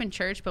 I grew up in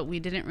church, but we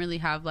didn't really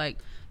have like.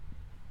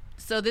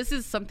 So this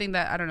is something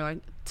that I don't know,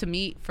 like, to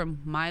me from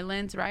my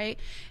lens, right,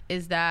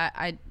 is that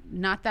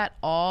not that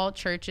all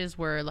churches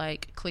were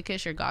like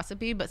cliquish or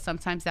gossipy, but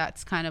sometimes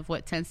that's kind of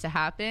what tends to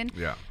happen.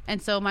 Yeah. And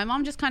so my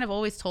mom just kind of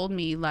always told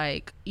me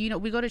like, you know,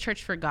 we go to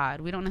church for God.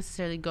 We don't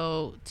necessarily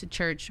go to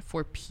church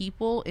for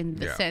people in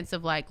the sense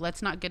of like,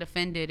 let's not get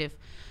offended if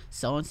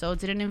so-and-so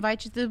didn't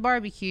invite you to the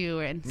barbecue.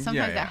 And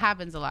sometimes that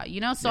happens a lot,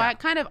 you know? So I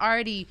kind of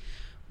already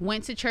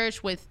went to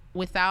church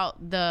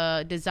without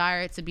the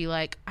desire to be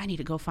like, I need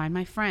to go find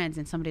my friends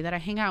and somebody that I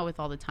hang out with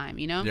all the time,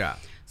 you know? Yeah.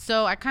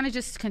 So I kind of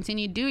just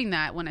continued doing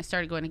that when I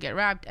started going to Get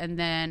Rapped. And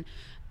then,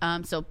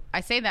 so I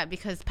say that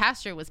because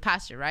pastor was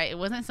pastor, right? It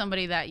wasn't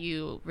somebody that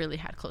you really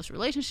had close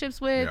relationships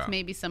with. Yeah.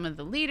 Maybe some of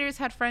the leaders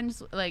had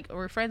friends, like, or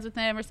were friends with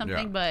them or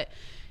something, but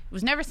it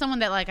was never someone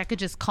that like I could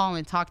just call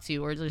and talk to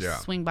or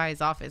just swing by his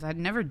office. I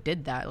never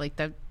did that. Like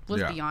that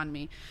was beyond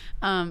me.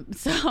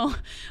 So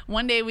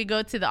one day we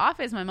go to the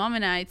office, my mom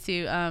and I,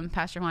 to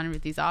Pastor Juan and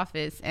Ruthie's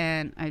office,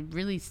 and I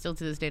really still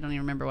to this day don't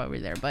even remember why we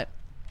were there, but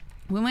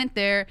we went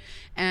there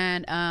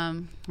and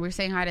we were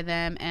saying hi to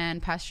them,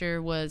 and Pastor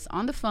was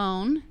on the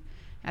phone.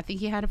 I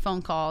think he had a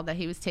phone call that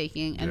he was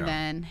taking, and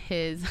then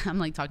I'm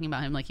like talking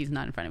about him like he's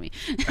not in front of me.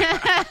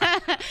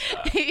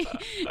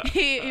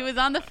 he was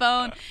on the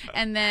phone,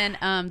 and then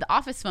the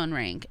office phone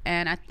rang,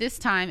 and at this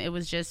time it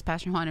was just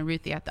Pastor Juan and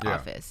Ruthie at the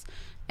office.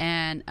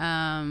 And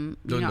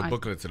doing the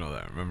booklets and all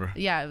that, remember?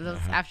 Yeah, it was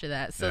after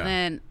that. So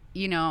then,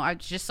 you know, I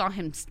just saw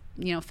him,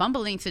 you know,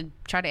 fumbling to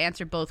try to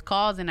answer both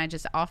calls, and I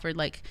just offered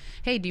like,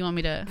 hey, do you want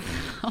me to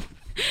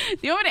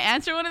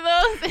answer one of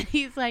those? And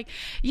he's like,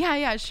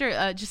 yeah, sure.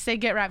 Just say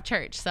Get Rap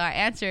Church. So I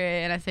answer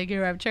it and I say Get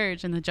Rap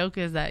Church. And the joke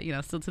is that, you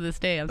know, still to this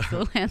day, I'm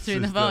still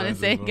answering the phone and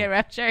saying Get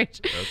Rap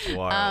Church. That's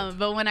wild.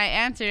 But when I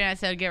answered and I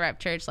said Get Rap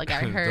Church, like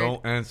I heard.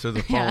 Don't answer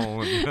the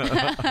phone.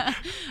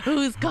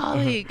 Who's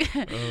calling?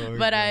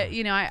 But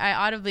I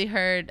audibly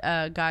heard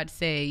God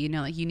say, you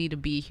know, like you need to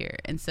be here.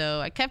 And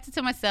so I kept it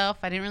to myself.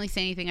 I didn't really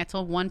say anything. I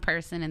told one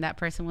person, and that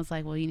person was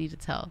like, well, you need to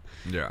tell.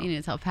 Yeah. You need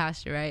to tell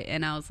Pastor, right?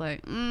 And I was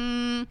like,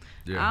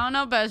 I don't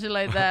know Pastor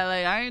like that.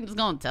 Like I ain't just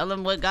gonna tell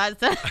him what God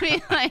said to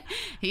me. Like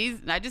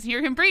I just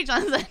hear him preach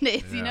on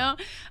Sundays, you know.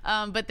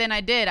 But then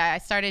I did. I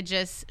started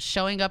just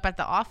showing up at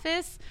the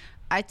office.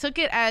 I took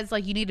it as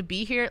like you need to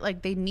be here.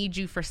 Like they need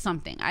you for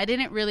something. I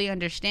didn't really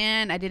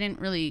understand. I didn't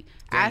really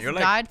ask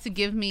God to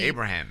give me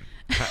Abraham.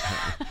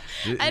 I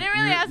didn't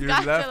really ask God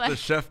to You left the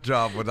chef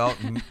job without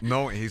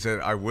knowing. He said,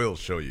 "I will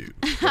show you."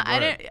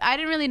 I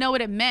didn't really know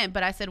what it meant,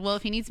 but I said, "Well,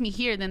 if he needs me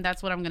here, then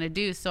that's what I'm gonna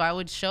do." So I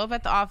would show up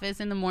at the office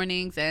in the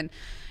mornings, and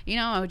you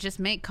know, I would just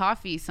make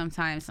coffee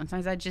sometimes.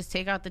 Sometimes I'd just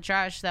take out the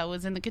trash that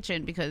was in the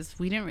kitchen because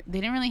they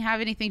didn't really have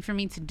anything for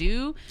me to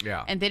do.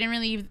 Yeah. And they didn't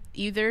really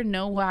either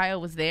know why I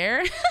was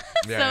there.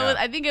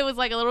 I think it was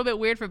like a little bit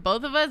weird for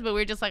both of us, but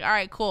we were just like, all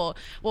right, cool.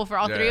 Well, for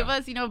all three of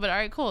us, you know, but all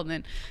right, cool. And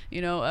then,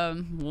 you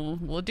know,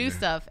 we'll do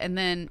stuff. And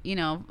then, you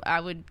know, I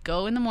would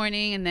go in the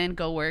morning and then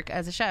go work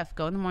as a chef.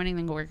 Go in the morning,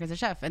 then go work as a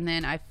chef. And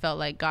then I felt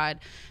like God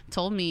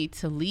told me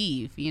to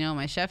leave, you know,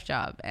 my chef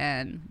job.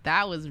 And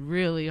that was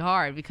really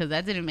hard because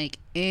that didn't make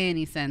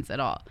any sense at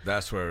all.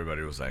 That's where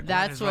everybody was like,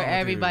 that's where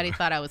everybody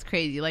thought I was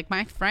crazy. Like,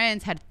 my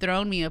friends had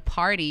thrown me a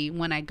party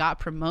when I got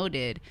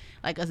promoted,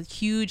 like a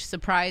huge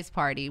surprise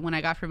party when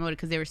I got promoted,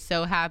 because they were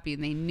so happy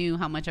and they knew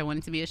how much I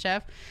wanted to be a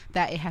chef,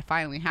 that it had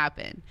finally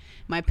happened.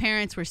 My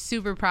parents were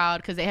super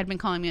proud because they had been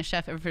calling me a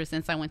chef ever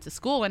since I went to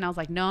school, and I was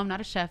like, no, I'm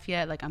not a chef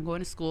yet, like, I'm going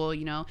to school,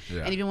 you know.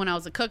 Yeah. And even when I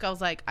was a cook, I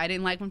was like, I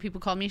didn't like when people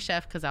called me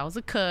chef because I was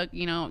a cook,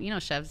 you know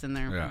chefs and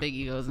their big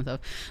egos and stuff.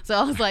 So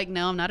I was like,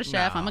 no, I'm not a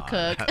chef, I'm a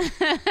cook.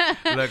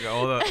 Look,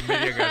 all the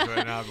media guys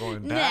right now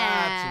going,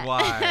 that's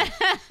why.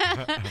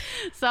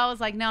 So I was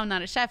like, no, I'm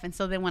not a chef. And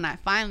so then when I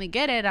finally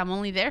get it, I'm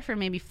only there for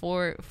maybe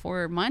 4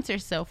 months or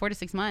so, 4 to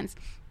 6 months.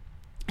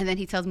 And then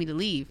he tells me to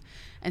leave.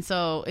 And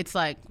so it's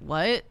like,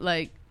 what?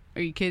 Like,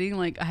 are you kidding?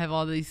 Like, I have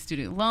all these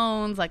student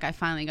loans. Like, I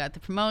finally got the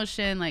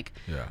promotion. Like,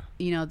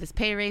 this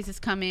pay raise is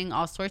coming,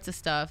 all sorts of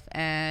stuff.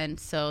 And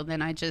so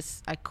then I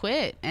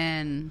quit.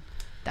 And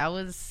that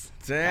was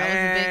a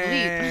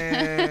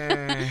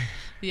big leap.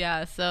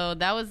 Yeah, so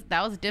that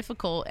was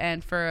difficult,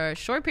 and for a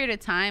short period of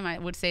time, I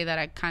would say that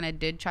I kind of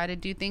did try to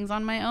do things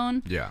on my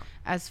own. Yeah.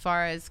 As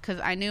far as, because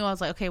I knew, I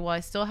was like, okay, well, I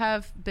still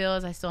have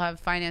bills, I still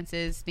have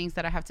finances, things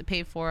that I have to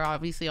pay for,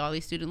 obviously all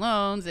these student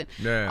loans and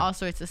all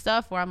sorts of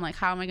stuff, where I'm like,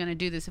 how am I going to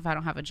do this if I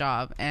don't have a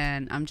job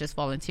and I'm just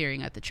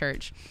volunteering at the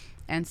church?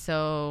 And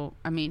so,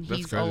 I mean,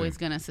 he's always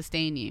going to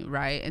sustain you,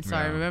 right? And so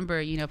I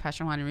remember,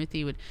 Pastor Juan and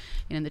Ruthie would,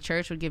 the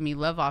church would give me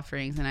love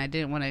offerings, and I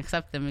didn't want to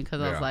accept them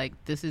because I was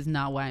like, this is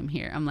not why I'm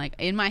here. I'm like,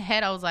 in my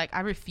head, I was like,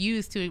 I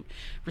refuse to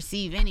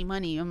receive any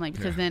money. I'm like,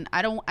 because then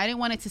I didn't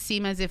want it to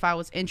seem as if I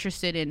was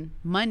interested in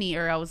money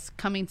or I was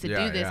coming to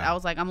do this. I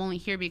was like, I'm only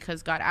here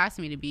because God asked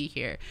me to be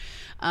here.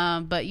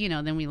 But,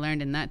 then we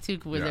learned in that too,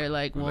 where they're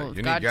like, well,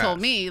 God told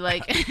me,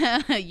 like,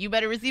 you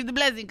better receive the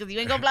blessing because you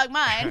ain't going to block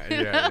mine.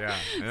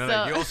 And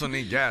so, you also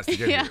need gas to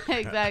get here.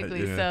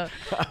 Exactly. So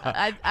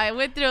I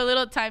went through a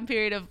little time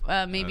period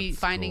of maybe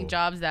finding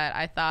jobs that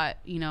I thought,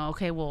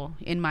 okay, well,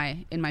 in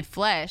my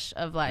flesh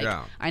of like,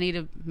 I need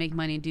to make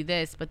money and do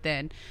this. But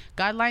then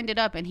God lined it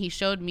up, and he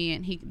showed me,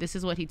 and this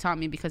is what he taught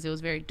me, because it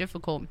was very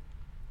difficult.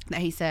 That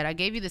he said, I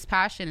gave you this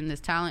passion and this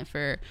talent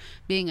for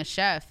being a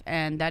chef,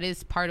 and that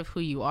is part of who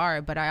you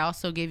are, but I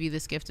also gave you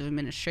this gift of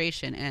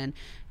administration, and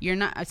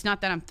it's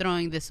not that I'm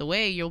throwing this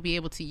away, you'll be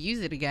able to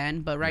use it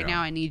again, but right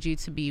now I need you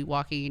to be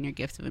walking in your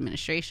gift of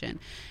administration.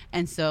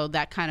 And so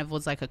that kind of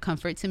was like a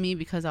comfort to me,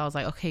 because I was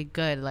like, okay,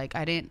 good. Like,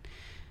 I didn't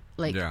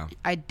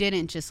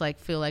just like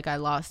feel like I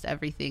lost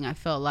everything. I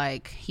felt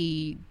like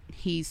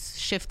he's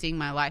shifting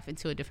my life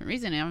into a different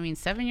reason. And I mean,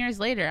 7 years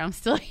later, I'm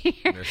still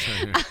here.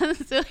 I'm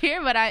still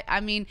here, but I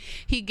mean,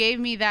 he gave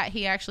me that.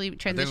 He actually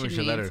transitioned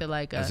me into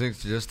like I think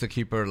just to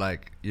keep her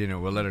like,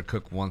 we'll let her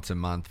cook once a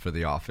month for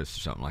the office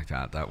or something like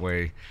that. That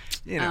way,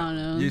 I don't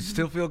know. You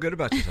still feel good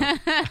about yourself.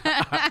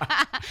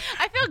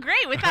 I feel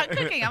great without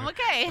cooking. I'm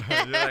okay.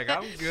 You're like,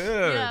 I'm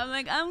good. Yeah, I'm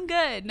like, I'm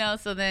good. No,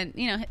 so then,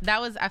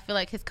 that was, I feel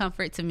like, his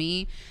comfort to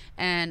me.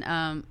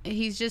 And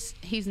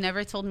he's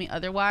never told me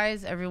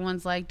otherwise.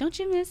 Everyone's like, don't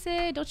you miss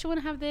it? Don't you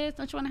want to have this?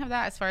 Don't you want to have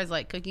that? As far as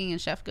like cooking and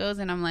chef goes.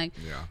 And I'm like,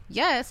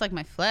 yeah, it's like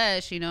my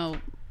flesh,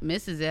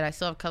 misses it. I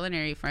still have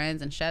culinary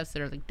friends and chefs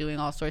that are like doing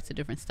all sorts of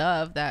different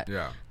stuff that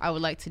I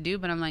would like to do.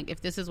 But I'm like,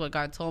 if this is what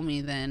God told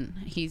me, then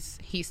he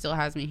still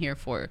has me here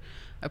for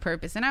a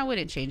purpose, and I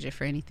wouldn't change it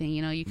for anything.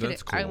 You could.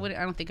 That's cool. I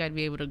don't think I'd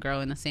be able to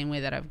grow in the same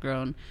way that I've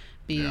grown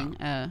being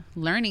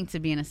learning to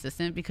be an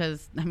assistant,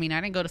 because I mean, I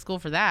didn't go to school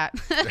for that.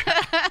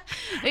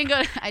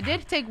 I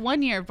did take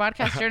 1 year of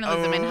broadcast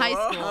journalism in high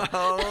school.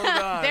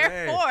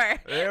 Therefore,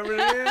 there it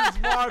is,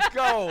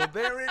 Marco.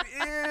 There it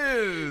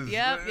is.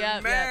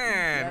 Yep.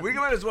 Man, we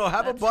might as well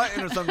have a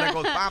button or something that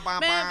goes bam,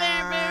 bam,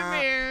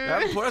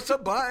 bam. Press a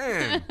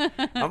button.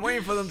 I'm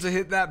waiting for them to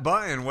hit that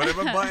button,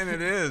 whatever button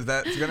it is.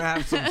 That's gonna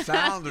have some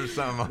sound or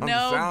something on the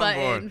soundboard.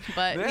 Button,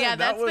 but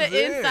that's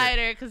the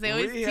insider, because they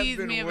always tease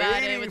me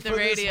about it with the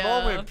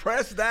radio.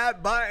 Press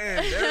that button.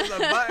 There's a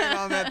button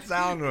on that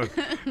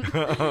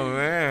soundboard. Oh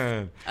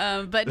man.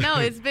 But no,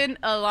 it's been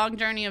a long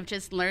journey of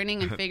just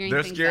learning and figuring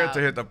things out. They're scared to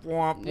hit the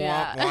wwomp,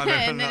 womp,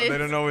 womp. They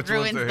don't know which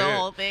ones to hit. The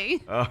whole thing.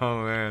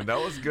 Oh man, that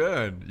was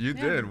good. You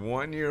did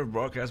 1 year of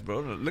broadcast, bro.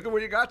 Look at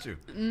where you got you.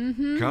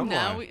 Mm-hmm. Come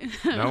on.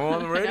 Now we're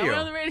on the radio. Now we're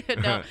on the radio.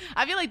 No,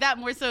 I feel like that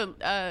more so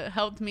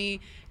helped me,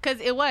 because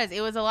it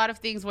was a lot of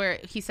things where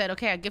he said,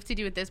 okay, I gifted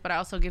you with this, but I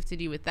also gifted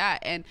you with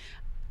that. And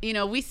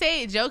we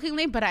say it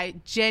jokingly, but I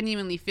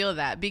genuinely feel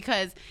that,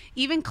 because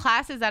even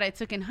classes that I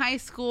took in high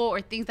school or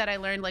things that I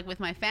learned like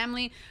with my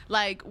family,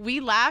 like we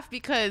laugh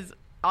because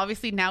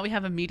obviously now we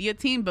have a media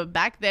team, but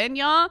back then,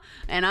 y'all,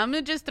 and I'm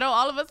gonna just throw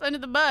all of us under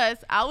the bus,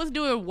 I was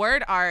doing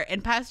word art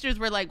and pastors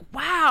were like,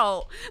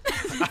 wow,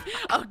 this is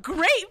a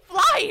great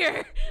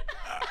flyer.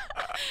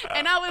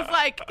 And I was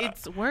like,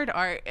 it's word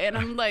art. And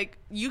I'm like,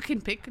 you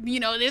can pick,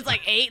 there's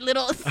like 8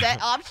 little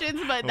set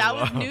options, but that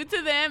was new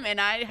to them,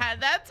 and I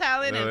had that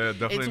talent,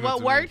 and it's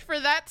what worked for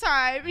that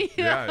time.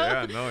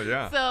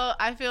 So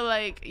I feel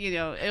like,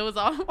 it was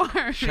all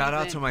for Shout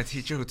out to my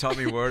teacher who taught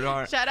me word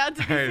art. Shout out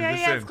to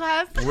BCIS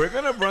class. We're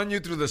going to run you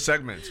through the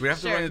segments. We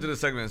have to run you through the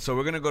segments. So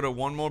we're going to go to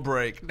one more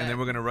break, and then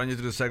we're going to run you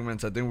through the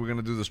segments. I think we're going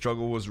to do The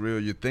Struggle Was Real.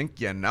 You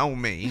Think You Know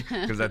Me,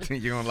 because I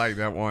think you're going to like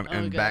that one.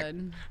 And back,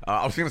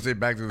 I was going to say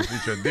Back to the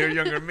Future. Dear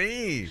Younger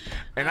Me.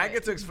 And I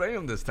get to explain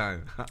them this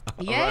time. All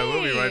right,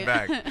 we'll be right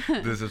back.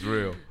 This is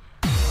real.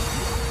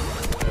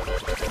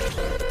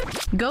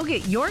 Go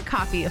get your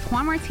copy of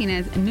Juan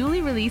Martinez's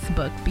newly released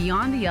book,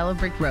 Beyond the Yellow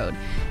Brick Road.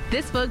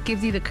 This book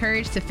gives you the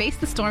courage to face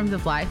the storms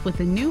of life with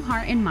a new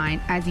heart and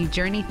mind as you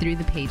journey through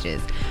the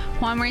pages.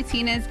 Juan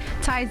Martinez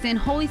ties in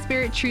Holy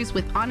Spirit truths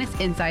with honest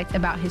insights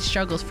about his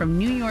struggles from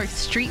New York's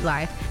street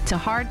life to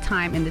hard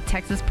time in the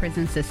Texas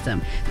prison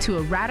system, to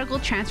a radical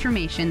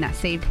transformation that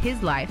saved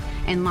his life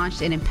and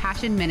launched an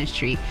impassioned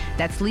ministry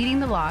that's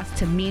leading the lost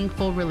to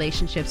meaningful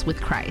relationships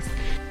with Christ.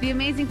 The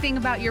amazing thing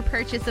about your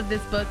purchase of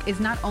this book is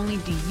not only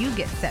do you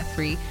get set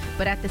free,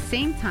 but at the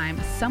same time,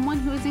 someone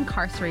who is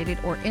incarcerated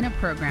or in a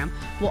program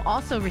will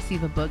also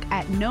receive a book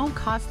at no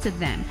cost to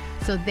them,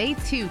 so they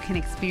too can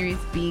experience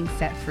being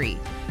set free.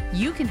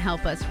 You can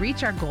help us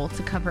reach our goal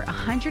to cover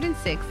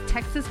 106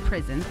 Texas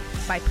prisons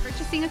by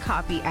purchasing a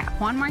copy at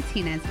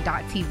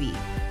juanmartinez.tv,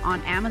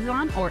 on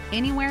Amazon, or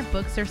anywhere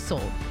books are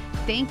sold.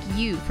 Thank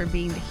you for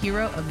being the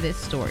hero of this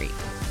story.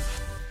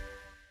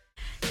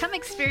 Come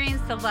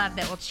experience the love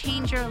that will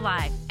change your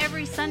life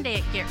every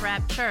Sunday at Get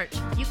Rap Church.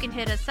 You can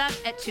hit us up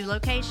at 2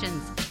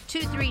 locations,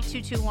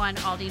 23221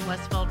 Aldine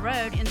Westfield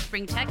Road in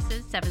Spring,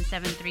 Texas,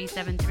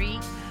 77373.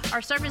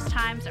 Our service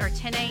times are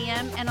 10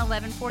 a.m. and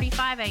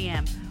 11:45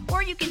 a.m.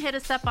 Or you can hit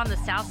us up on the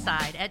south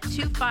side at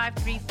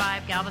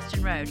 2535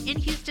 Galveston Road in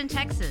Houston,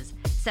 Texas,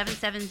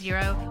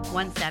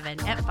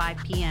 77017 at 5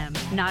 p.m.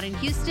 Not in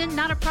Houston?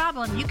 Not a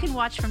problem. You can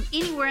watch from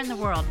anywhere in the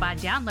world by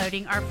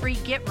downloading our free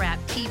Get Rap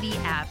TV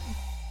app.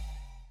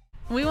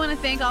 We want to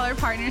thank all our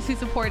partners who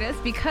support us.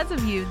 Because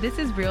of you, This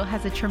Is Real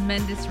has a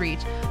tremendous reach,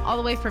 all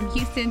the way from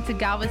Houston to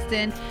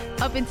Galveston,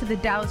 up into the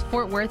Dallas,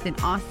 Fort Worth, and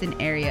Austin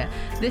area.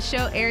 This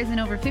show airs in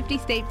over 50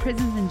 state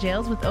prisons and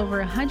jails with over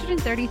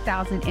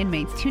 130,000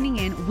 inmates tuning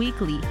in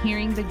weekly,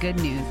 hearing the good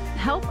news.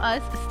 Help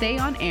us stay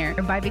on air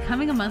by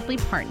becoming a monthly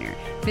partner.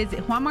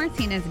 Visit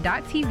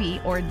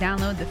juanmartinez.tv or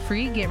download the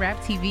free Get Rap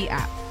TV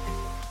app.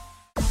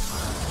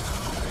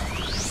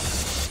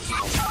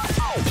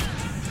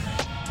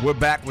 We're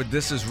back with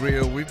This Is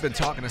Real. We've been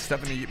talking to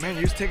Stephanie. Man,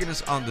 you're taking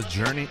us on the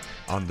journey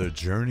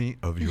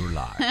of your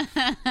life.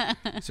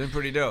 It's been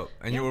pretty dope.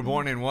 And you were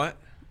born in what?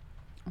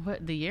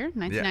 What, the year?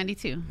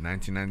 1992. Yeah.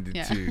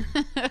 1992.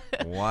 Yeah.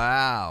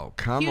 Wow.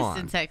 Come on.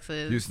 Houston,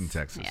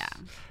 Texas. Yeah.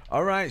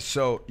 All right.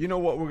 So, you know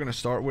what we're going to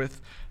start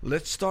with?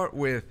 Let's start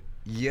with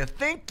You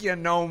Think You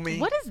Know Me.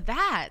 What is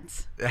that?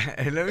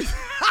 Let me...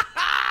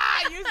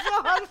 You're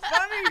so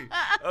funny.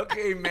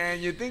 Okay, man.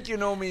 You think you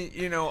know me.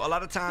 A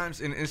lot of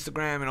times in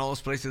Instagram and all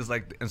those places,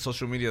 like in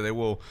social media,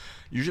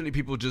 usually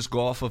people just go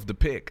off of the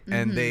pic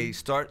and they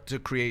start to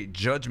create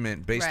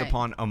judgment based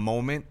upon a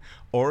moment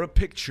or a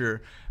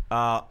picture,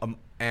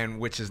 and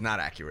which is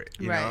not accurate,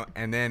 you know?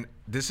 And then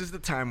this is the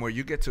time where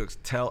you get to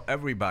tell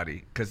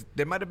everybody, because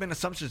there might have been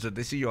assumptions that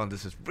they see you on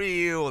This Is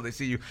Real, or they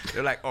see you,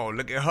 they're like, oh,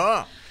 look at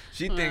her.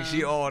 She thinks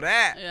she all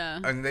that. Yeah.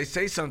 And they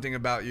say something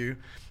about you,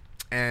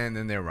 and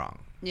then they're wrong.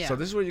 Yeah. So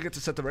this is where you get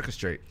to set the record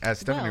straight, as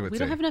Stephanie would say. We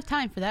don't have enough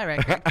time for that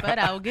record, but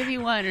I will give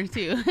you one or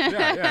two.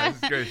 Yeah,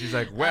 this is great. She's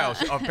like, well,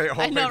 I'll pay a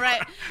whole I know,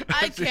 right?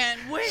 I can't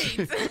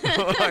wait.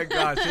 Oh, my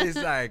God. She's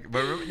like,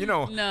 but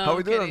how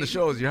we do it on the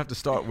shows, you have to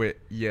start with,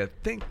 you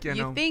think you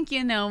know. You think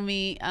you know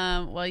me.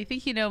 Well, you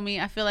think you know me.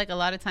 I feel like a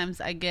lot of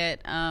times I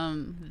get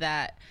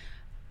that.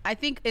 I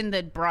think in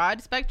the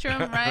broad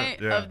spectrum, right,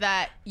 of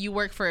that you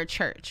work for a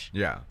church.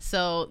 Yeah.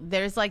 So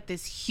there's like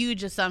this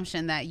huge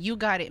assumption that you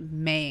got it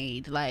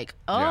made. Like,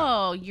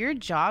 your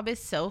job is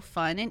so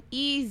fun and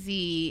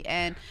easy.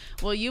 And,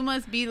 well, you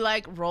must be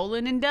like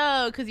rolling in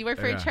dough because you work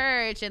for a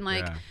church. And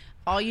like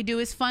all you do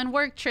is fun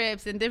work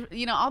trips and,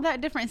 all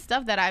that different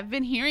stuff that I've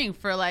been hearing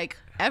for like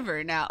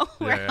ever now.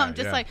 Where I'm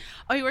just like,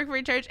 oh, you work for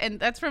a church. And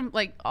that's from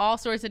like all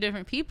sorts of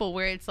different people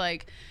where it's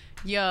like,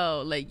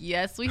 yo, like,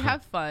 yes, we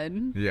have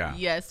fun. Yeah.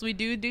 Yes, we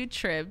do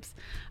trips.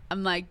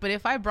 I'm like, but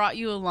if I brought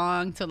you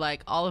along to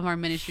like all of our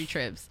ministry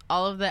trips,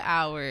 all of the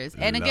hours,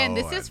 and again,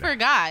 this is for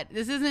God.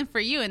 This isn't for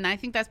you. And I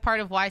think that's part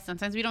of why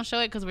sometimes we don't show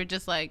it, because we're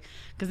just like,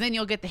 because then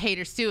you'll get the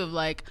haters too of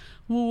like,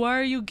 well, why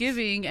are you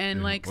giving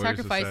and like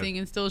sacrificing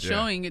and still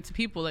showing it to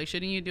people? Like,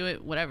 shouldn't you do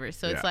it? Whatever.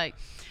 So it's like,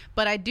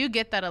 but I do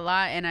get that a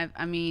lot, and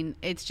I mean,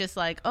 it's just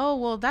like, oh,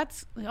 well,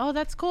 that's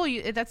cool.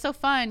 That's so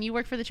fun. You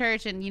work for the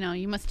church, and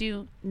you must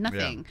do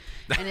nothing,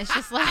 and it's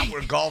just like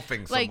we're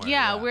golfing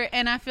somewhere. Like,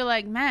 and I feel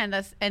like, man,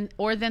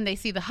 or then they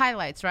see the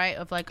highlights, right?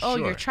 Of like, oh,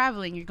 you're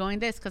traveling, you're going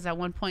this, because at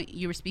one point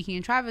you were speaking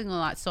and traveling a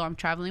lot, so I'm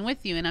traveling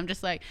with you, and I'm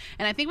just like,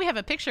 and I think we have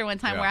a picture one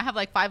time where I have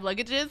like 5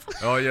 luggages.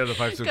 Oh yeah, the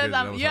 5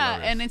 suitcases.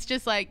 And it's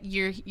just like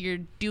you're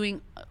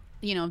doing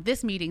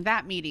this meeting,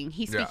 that meeting.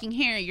 He's speaking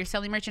here. You're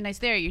selling merchandise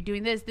there. You're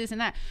doing this,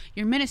 and that.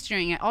 You're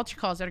ministering at altar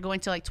calls that are going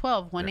to like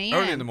 12, 1 a.m.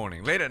 Early in the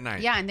morning, late at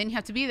night. Yeah, and then you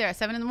have to be there at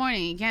 7 in the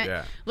morning. You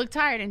can't look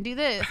tired and do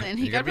this, and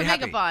you got to put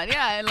makeup on.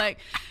 Yeah, and like,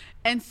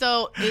 and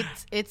so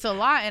it's a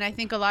lot. And I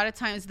think a lot of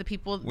times the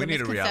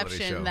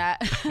misconception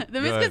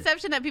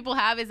that people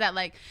have is that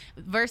like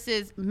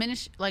versus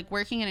like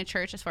working in a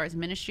church as far as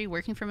ministry,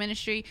 working for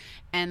ministry,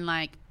 and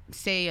like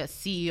say a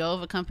CEO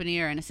of a company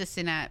or an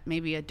assistant at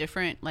maybe a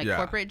different like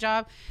corporate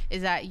job,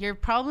 is that you're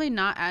probably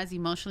not as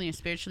emotionally and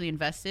spiritually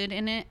invested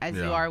in it as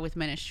you are with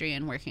ministry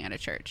and working at a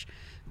church.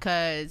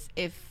 Because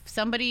if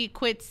somebody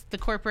quits the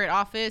corporate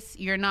office,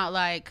 you're not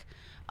like,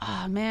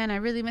 oh man, I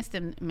really missed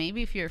him.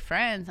 Maybe if you're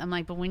friends, I'm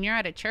like, but when you're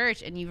at a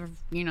church and you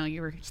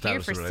were here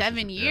for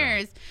 7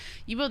 years,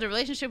 you build a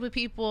relationship with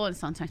people, and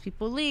sometimes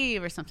people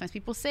leave, or sometimes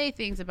people say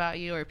things about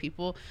you, or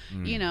people,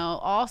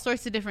 all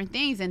sorts of different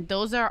things, and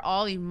those are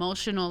all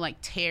emotional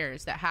like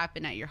tears that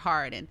happen at your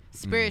heart, and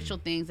spiritual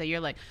things that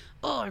you're like,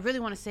 oh, I really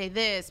want to say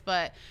this,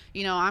 but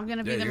I'm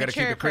gonna be the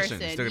mature person,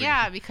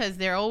 because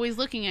they're always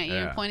looking at you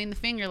and pointing the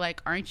finger,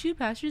 like, aren't you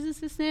pastor's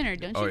assistant, or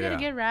don't you gotta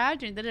get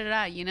Raj, and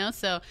da.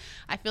 So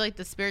I feel like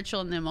the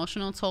spiritual and the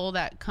emotional toll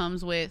that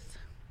comes with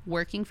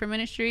working for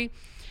ministry,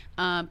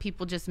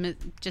 people just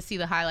see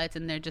the highlights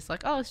and they're just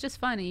like, oh, it's just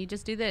fun and you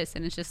just do this,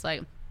 and it's just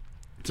like,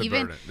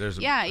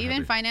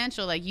 even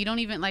financial, like you don't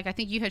even, like I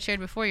think you had shared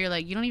before, you're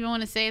like, you don't even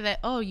want to say that,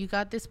 oh, you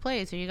got this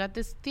place or you got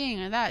this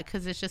thing or that,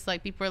 because it's just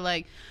like people are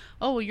like,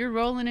 oh, well, you're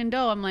rolling in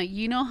dough. I'm like,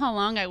 you know how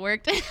long I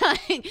worked?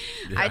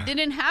 I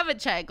didn't have a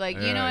check, like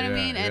you know what I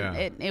mean,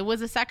 and it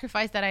was a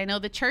sacrifice that I know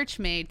the church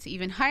made to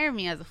even hire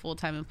me as a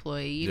full-time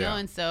employee, you know,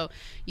 and so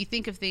you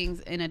think of things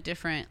in a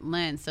different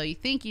lens. So you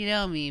think you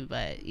know me,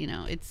 but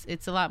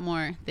it's a lot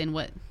more than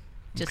what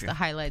just the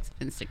highlights of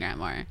Instagram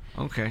are.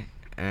 Okay.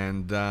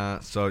 And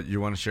so you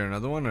want to share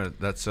another one, or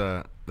that's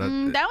that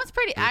one's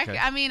pretty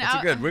accurate. I mean,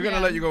 that's good. We're gonna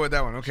let you go with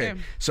that one. Okay. Sure.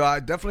 So I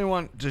definitely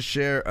want to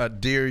share a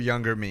Dear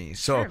Younger Me.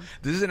 So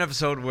this is an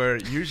episode where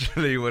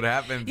usually what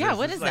happens.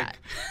 What is like,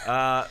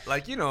 that?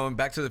 In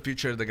Back to the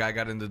Future, the guy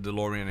got in the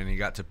DeLorean and he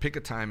got to pick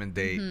a time and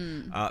date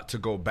to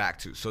go back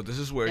to. So this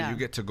is where you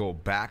get to go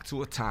back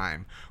to a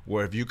time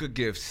where if you could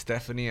give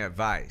Stephanie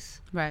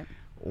advice, right?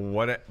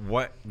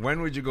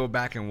 When would you go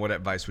back, and what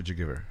advice would you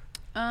give her?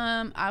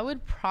 I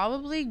would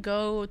probably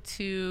go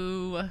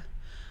to,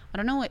 I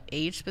don't know what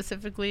age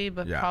specifically,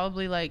 but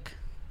probably like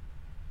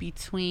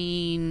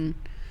between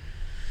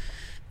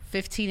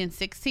 15 and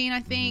 16, I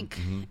think,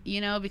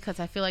 because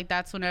I feel like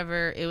that's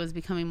whenever it was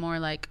becoming more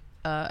like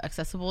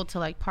accessible to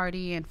like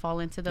party and fall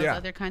into those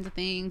other kinds of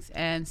things.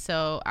 And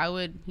so I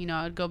would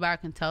go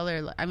back and tell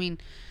her, I mean,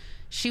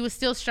 she was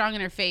still strong in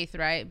her faith,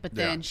 right? But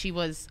then she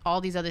was, all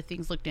these other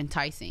things looked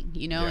enticing,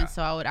 and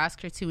so I would ask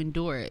her to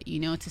endure it,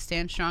 to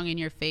stand strong in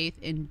your faith,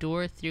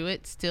 endure through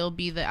it, still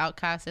be the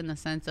outcast in the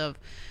sense of,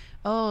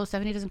 oh,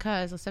 Stephanie doesn't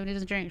cuss, or Stephanie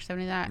doesn't drink, or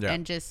Stephanie that,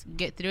 and just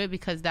get through it,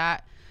 because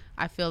that,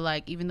 I feel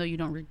like, even though you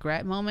don't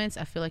regret moments,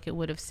 I feel like it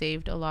would have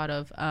saved a lot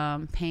of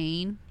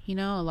pain,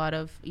 a lot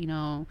of,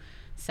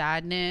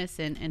 sadness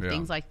and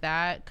things like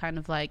that, kind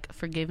of like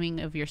forgiving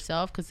of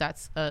yourself, because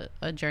that's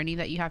a journey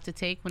that you have to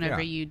take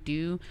whenever you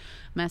do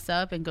mess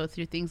up and go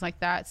through things like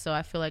that. So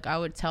I feel like I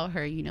would tell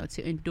her,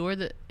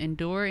 to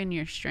endure in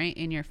your strength,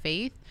 in your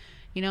faith,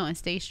 and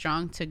stay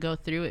strong to go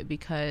through it,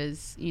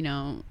 because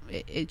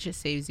it just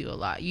saves you a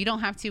lot. You don't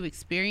have to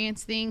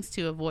experience things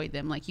to avoid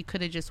them. Like, you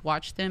could have just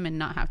watched them and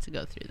not have to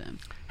go through them.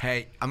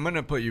 Hey, I'm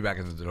gonna put you back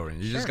in the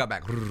DeLorean. You just got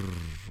back.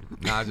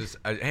 Now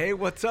hey,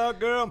 what's up,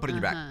 girl? I'm putting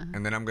you back,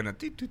 and then I'm gonna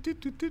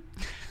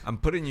I'm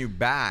putting you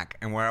back,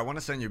 and where I want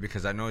to send you,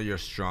 because I know you're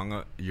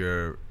strong.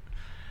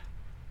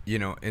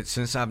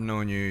 Since I've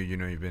known you,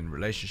 you've been in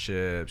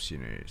relationships,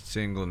 your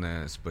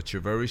singleness, but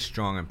you're very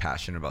strong and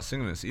passionate about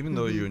singleness. Even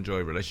though you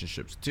enjoy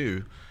relationships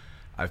too,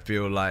 I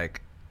feel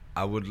like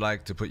I would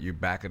like to put you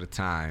back at a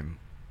time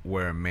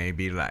where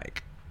maybe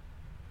like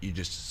you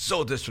just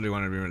so desperately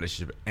wanted to be in a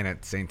relationship, and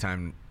at the same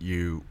time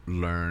you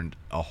learned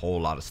a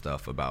whole lot of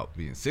stuff about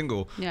being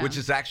single, which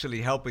is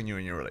actually helping you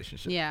in your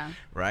relationship. Yeah.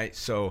 Right?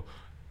 So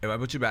if I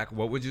put you back,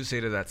 what would you say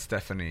to that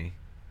Stephanie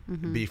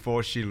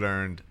before she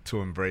learned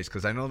to embrace?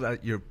 Because I know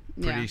that you're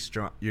pretty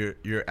strong.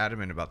 You're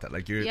adamant about that.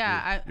 Like you're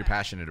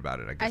passionate about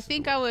it, I guess. I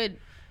think I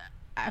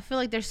feel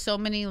like there's so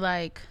many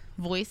like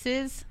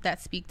voices that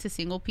speak to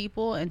single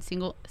people and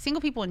single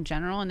people in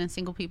general, and then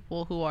single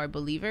people who are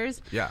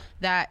believers,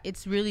 that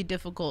it's really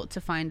difficult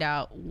to find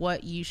out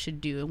what you should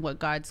do and what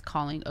God's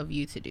calling of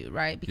you to do,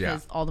 right?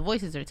 Because all the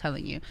voices are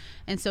telling you.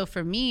 And so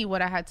for me,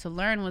 what I had to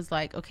learn was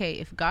like, okay,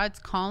 if God's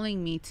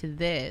calling me to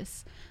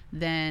this,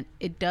 then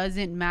it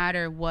doesn't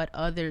matter what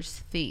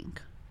others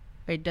think.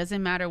 It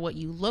doesn't matter what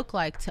you look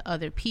like to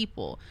other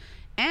people.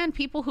 And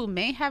people who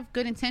may have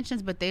good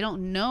intentions, but they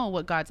don't know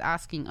what God's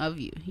asking of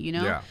you,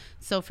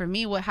 So for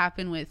me, what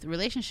happened with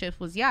relationships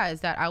was,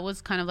 is that I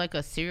was kind of like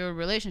a serial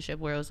relationship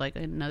where it was like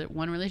another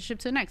one relationship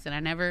to the next. And I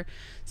never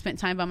spent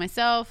time by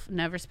myself,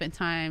 never spent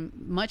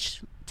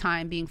much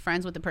time being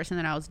friends with the person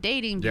that I was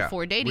dating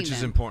before dating which them.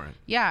 is important.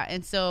 Yeah.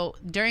 And so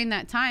during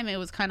that time, it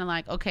was kind of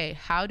like, okay,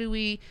 how do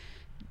we,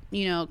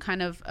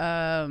 kind of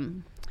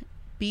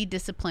be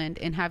disciplined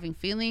in having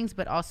feelings,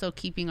 but also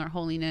keeping our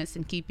holiness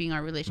and keeping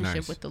our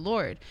relationship with the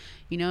Lord,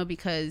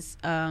 because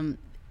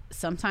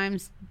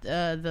sometimes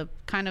the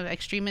kind of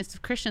extremists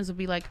of Christians will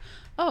be like,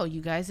 oh,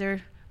 you guys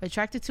are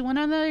attracted to one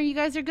another, you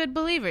guys are good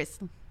believers,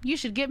 you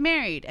should get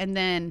married. And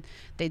then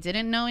they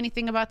didn't know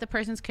anything about the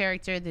person's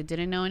character, they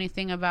didn't know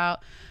anything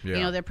about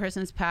their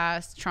person's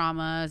past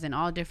traumas and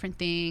all different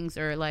things,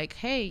 or like,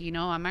 hey,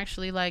 I'm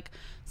actually like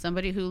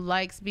somebody who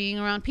likes being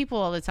around people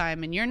all the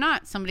time, and you're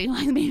not somebody who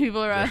likes being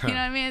people around. You know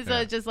what I mean? So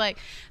it's just like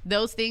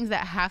those things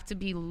that have to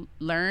be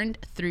learned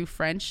through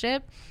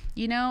friendship,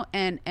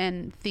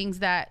 and things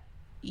that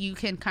you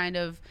can kind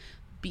of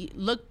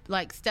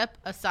step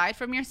aside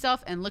from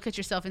yourself and look at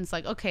yourself, and it's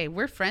like, okay,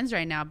 we're friends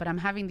right now, but I'm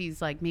having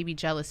these like maybe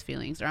jealous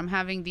feelings, or I'm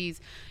having these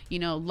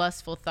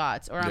lustful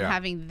thoughts, or I'm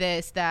having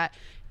this, that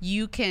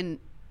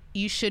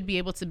you should be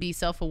able to be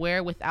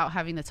self-aware without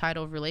having the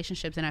title of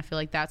relationships. And I feel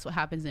like that's what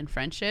happens in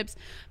friendships.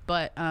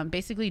 But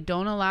basically,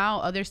 don't allow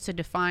others to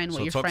define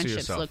what your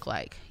friendships look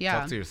like.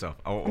 Talk to yourself.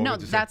 No,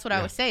 that's what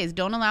I would say, is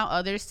don't allow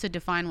others to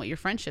define what your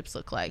friendships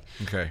look like.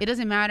 Okay. It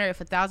doesn't matter if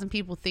 1,000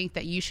 people think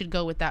that you should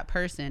go with that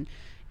person.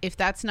 If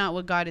that's not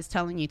what God is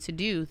telling you to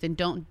do, then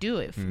don't do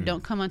it.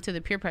 Don't come onto the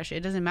peer pressure.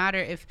 It doesn't matter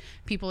if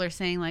people are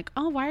saying like,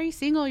 oh, why are you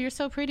single? You're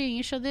so pretty.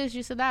 You should this,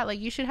 you should that. Like,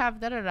 you should have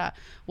da-da-da.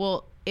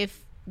 Well,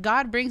 if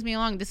God brings me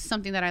along, this is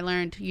something that I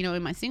learned,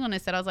 in my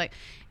singleness, that I was like,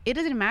 it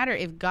doesn't matter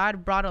if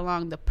God brought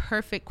along the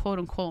perfect quote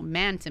unquote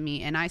man to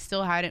me, and I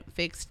still hadn't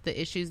fixed the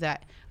issues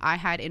that I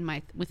had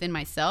within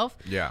myself,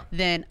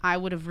 then I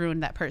would have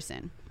ruined that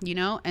person,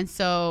 And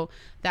so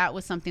that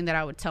was something that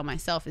I would tell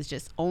myself, is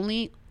just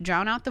only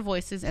drown out the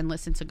voices and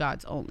listen to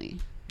God's only.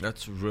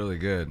 That's really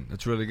good.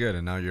 That's really good.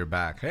 And now you're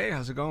back. Hey,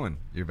 how's it going?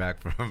 You're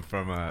back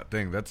from a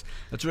thing. That's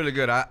really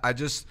good. I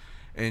just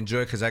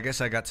enjoy, because I guess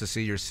I got to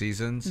see your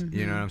seasons,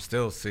 I'm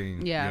still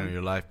seeing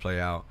your life play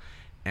out,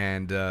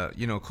 and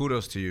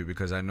kudos to you,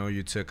 because I know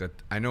you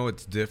I know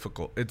it's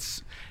difficult.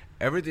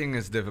 Everything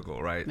is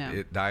difficult, right?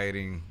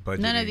 Dieting, budgeting.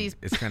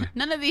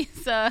 None of these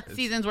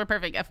seasons were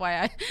perfect,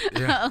 FYI.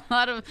 Yeah. A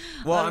lot of.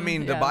 Well,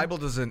 the Bible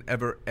doesn't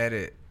ever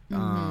edit.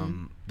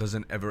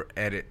 Doesn't ever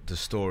edit the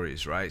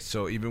stories, right?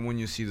 So even when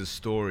you see the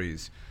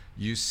stories,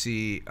 you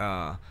see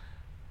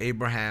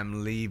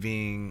Abraham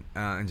leaving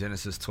in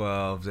Genesis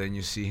 12, then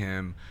you see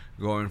him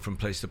going from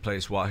place to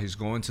place while he's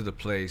going to the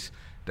place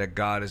that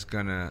God is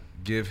gonna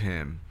give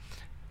him,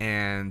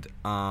 and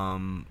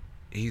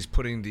he's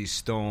putting these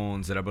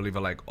stones that I believe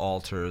are like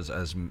altars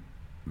as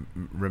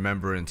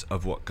remembrance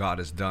of what God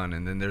has done.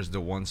 And then there's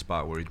the one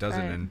spot where he doesn't,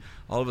 and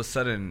all of a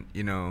sudden,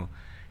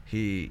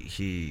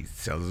 he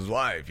sells his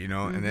wife,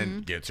 and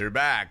then gets her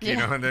back,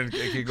 and then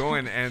keep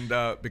going. And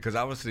because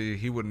obviously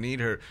he would need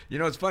her.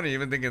 It's funny,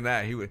 even thinking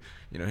that he would,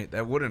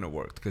 that wouldn't have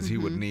worked, because he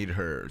would need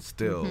her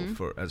still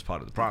as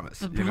part of the promise.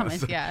 So,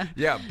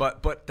 yeah.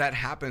 But that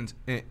happens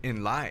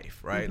in life,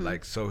 right?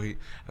 Like, so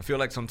I feel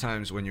like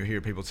sometimes when you hear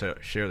people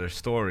share their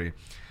story,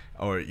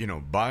 or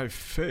by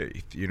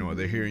faith, or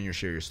they're hearing you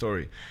share your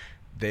story,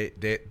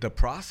 the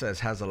process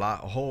has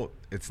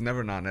it's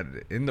never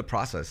non-edited. In the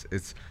process,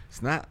 it's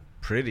not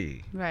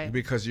pretty, right?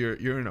 Because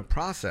you're in a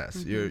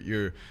process.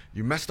 You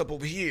messed up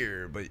over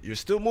here, but you're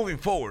still moving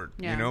forward.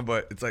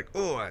 But it's like,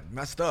 oh, I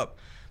messed up.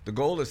 The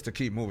goal is to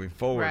keep moving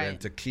forward, and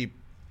to keep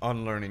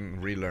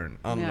unlearning, relearn.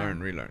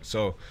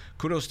 So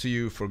kudos to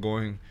you for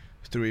going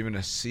through even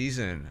a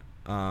season.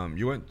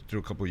 You went through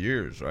a couple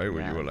years, right?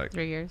 Where you were like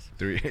 3 years.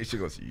 3 years. She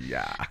goes,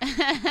 yeah.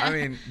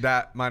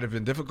 That might have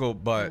been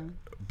difficult, but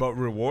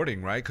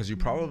rewarding, right? Because you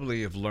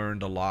probably have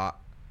learned a lot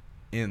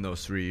in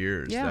those 3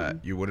 years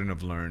that you wouldn't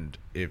have learned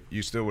if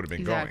you still would have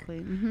been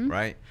going,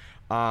 right?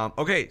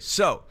 Okay,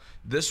 so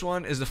this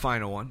one is the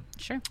final one.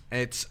 Sure.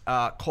 It's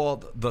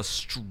called The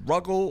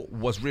Struggle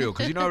Was Real,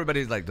 because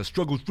everybody's like, the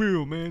struggle's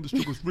real, man, the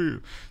struggle's real.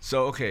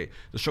 So, okay,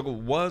 the struggle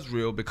was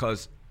real,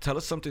 because tell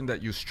us something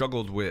that you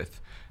struggled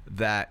with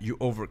that you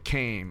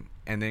overcame,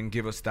 and then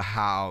give us the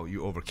how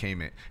you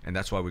overcame it. And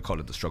that's why we call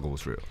it The Struggle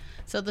Was Real.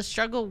 So the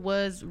struggle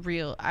was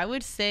real. I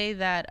would say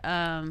that,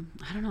 I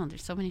don't know,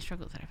 there's so many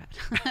struggles that I've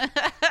had.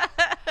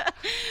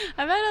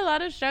 I've had a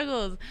lot of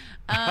struggles.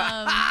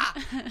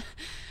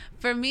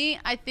 For me,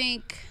 I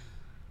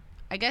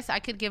guess I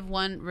could give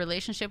one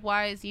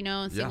relationship-wise,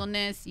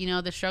 singleness.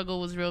 The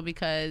struggle was real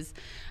because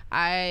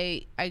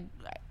I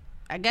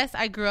guess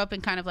I grew up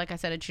in kind of, like I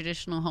said, a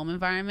traditional home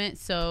environment.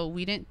 So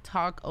we didn't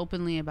talk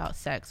openly about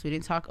sex. We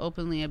didn't talk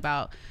openly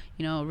about,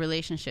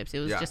 relationships. It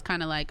was just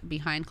kind of like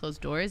behind closed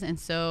doors. And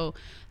so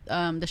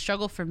the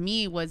struggle for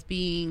me was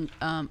being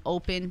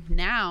open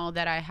now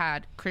that I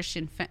had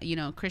Christian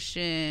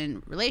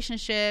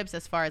relationships,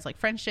 as far as like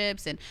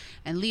friendships and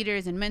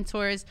leaders and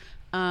mentors.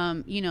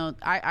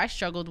 I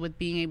struggled with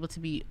being able to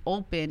be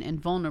open and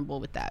vulnerable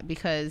with that,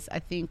 because I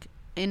think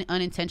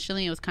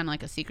unintentionally it was kind of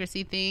like a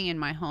secrecy thing in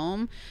my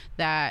home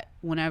that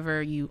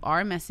whenever you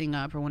are messing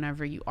up or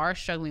whenever you are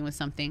struggling with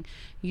something,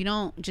 you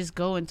don't just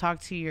go and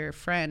talk to your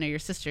friend or your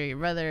sister or your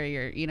brother or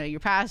your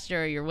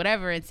pastor or your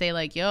whatever and say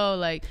like, yo,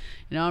 like,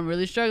 I'm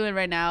really struggling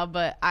right now.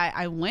 But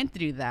I went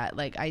through that.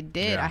 Like I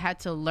did. I had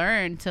to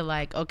learn to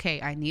like,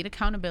 okay, I need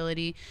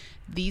accountability.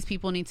 These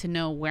people need to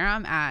know where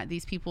I'm at.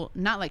 These people,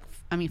 not like,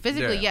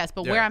 physically, yes,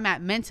 but where I'm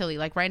at mentally.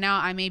 Like right now,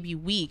 I may be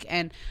weak.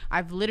 And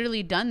I've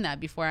literally done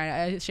that before.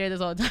 I share this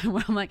all the time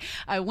where I'm like,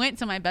 I went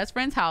to my best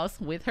friend's house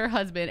with her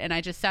husband and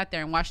I just sat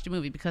there and watched a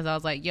movie because I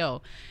was like,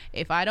 yo,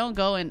 if I don't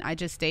go and I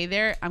just stay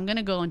there, I'm going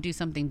to go and do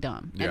something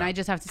dumb. And I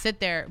just have to sit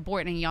there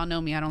bored. And y'all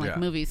know me, I don't like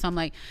movies. So I'm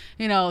like,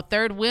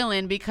 third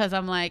wheeling because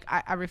I'm like,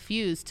 I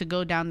refuse to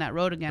go down that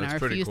road again. I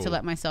refuse to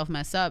let myself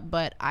mess up.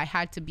 But I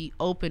had to be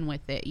open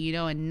with it,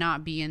 and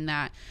not be in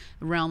that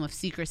realm of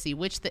secrecy,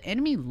 which the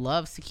enemy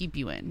loves to keep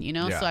you in,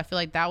 So I feel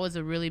like that was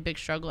a really big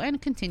struggle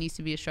and continues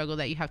to be a struggle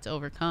that you have to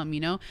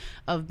overcome,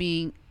 of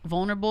being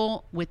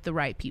vulnerable with the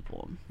right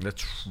people.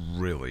 That's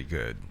really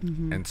good.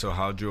 And so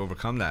how'd you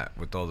overcome that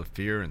with all the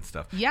fear and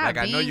stuff?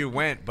 I know you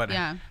went, but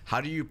how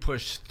do you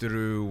push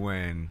through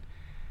when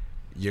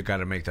you got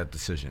to make that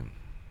decision?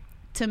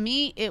 To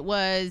me, it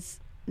was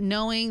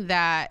knowing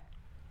that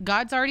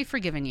God's already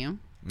forgiven you.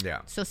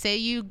 Yeah. So say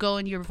you go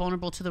and you're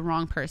vulnerable to the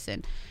wrong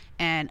person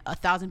and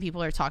 1,000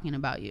 people are talking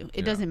about you.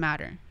 It doesn't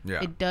matter.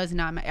 Yeah. It does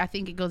not matter. I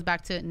think it goes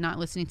back to not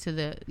listening to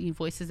the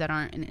voices that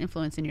aren't an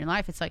influence in your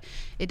life. It's like,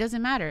 it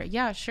doesn't matter.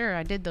 Yeah, sure,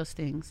 I did those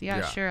things.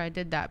 Yeah, sure, I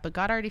did that. But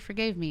God already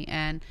forgave me,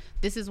 and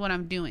this is what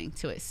I'm doing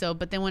to it. So,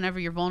 but then whenever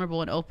you're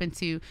vulnerable and open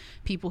to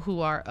people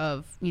who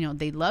are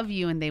they love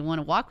you and they want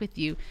to walk with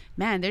you,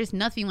 man, there's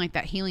nothing like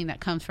that healing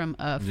that comes from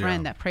a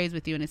friend that prays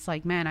with you. And it's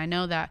like, man, I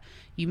know that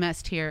you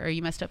messed here or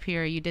you messed up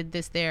here or you did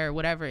this there or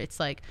whatever.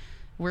 It's like,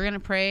 we're going to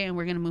pray and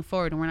we're going to move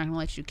forward and we're not going to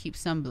let you keep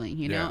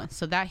stumbling,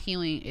 So that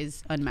healing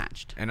is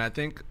unmatched. And I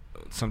think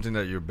something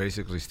that you're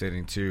basically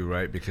stating too,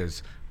 right?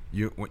 Because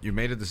you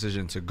made a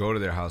decision to go to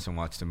their house and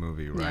watch the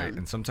movie, right?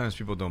 And sometimes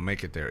people don't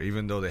make it there,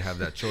 even though they have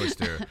that choice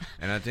there.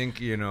 And I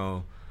think,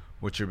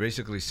 what you're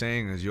basically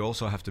saying is you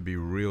also have to be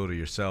real to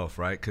yourself,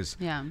 right? Because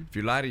if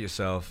you lie to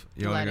yourself,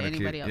 you're only going to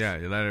keep, you lie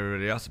to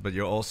everybody else, but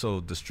you'll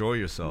also destroy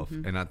yourself.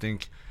 And I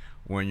think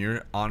when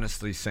you're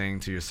honestly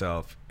saying to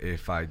yourself,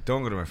 if I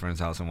don't go to my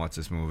friend's house and watch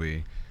this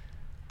movie,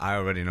 I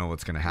already know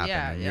what's going to happen.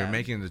 And you're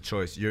making the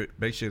choice. You're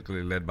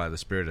basically led by the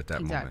Spirit at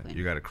that moment.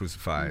 You got to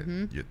crucify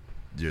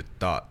your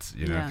thoughts,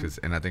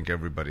 and I think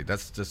everybody,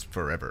 that's just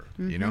forever,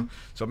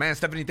 So, man,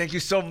 Stephanie, thank you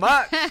so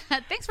much.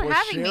 Thanks for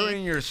having me.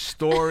 Sharing your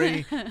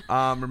story.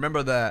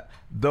 Remember that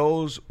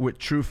those with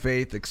true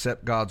faith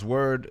accept God's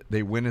word.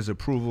 They win his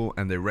approval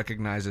and they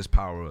recognize his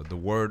power. The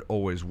word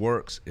always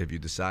works if you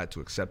decide to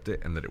accept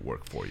it and let it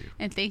work for you.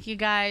 And thank you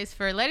guys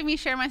for letting me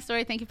share my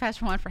story. Thank you,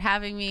 Pastor Juan, for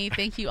having me.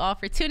 Thank you all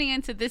for tuning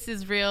in to This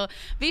Is Real.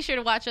 Be sure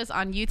to watch us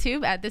on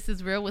YouTube at This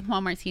Is Real with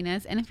Juan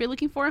Martinez. And if you're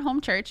looking for a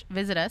home church,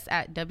 visit us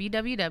at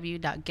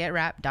www.getrap.tv.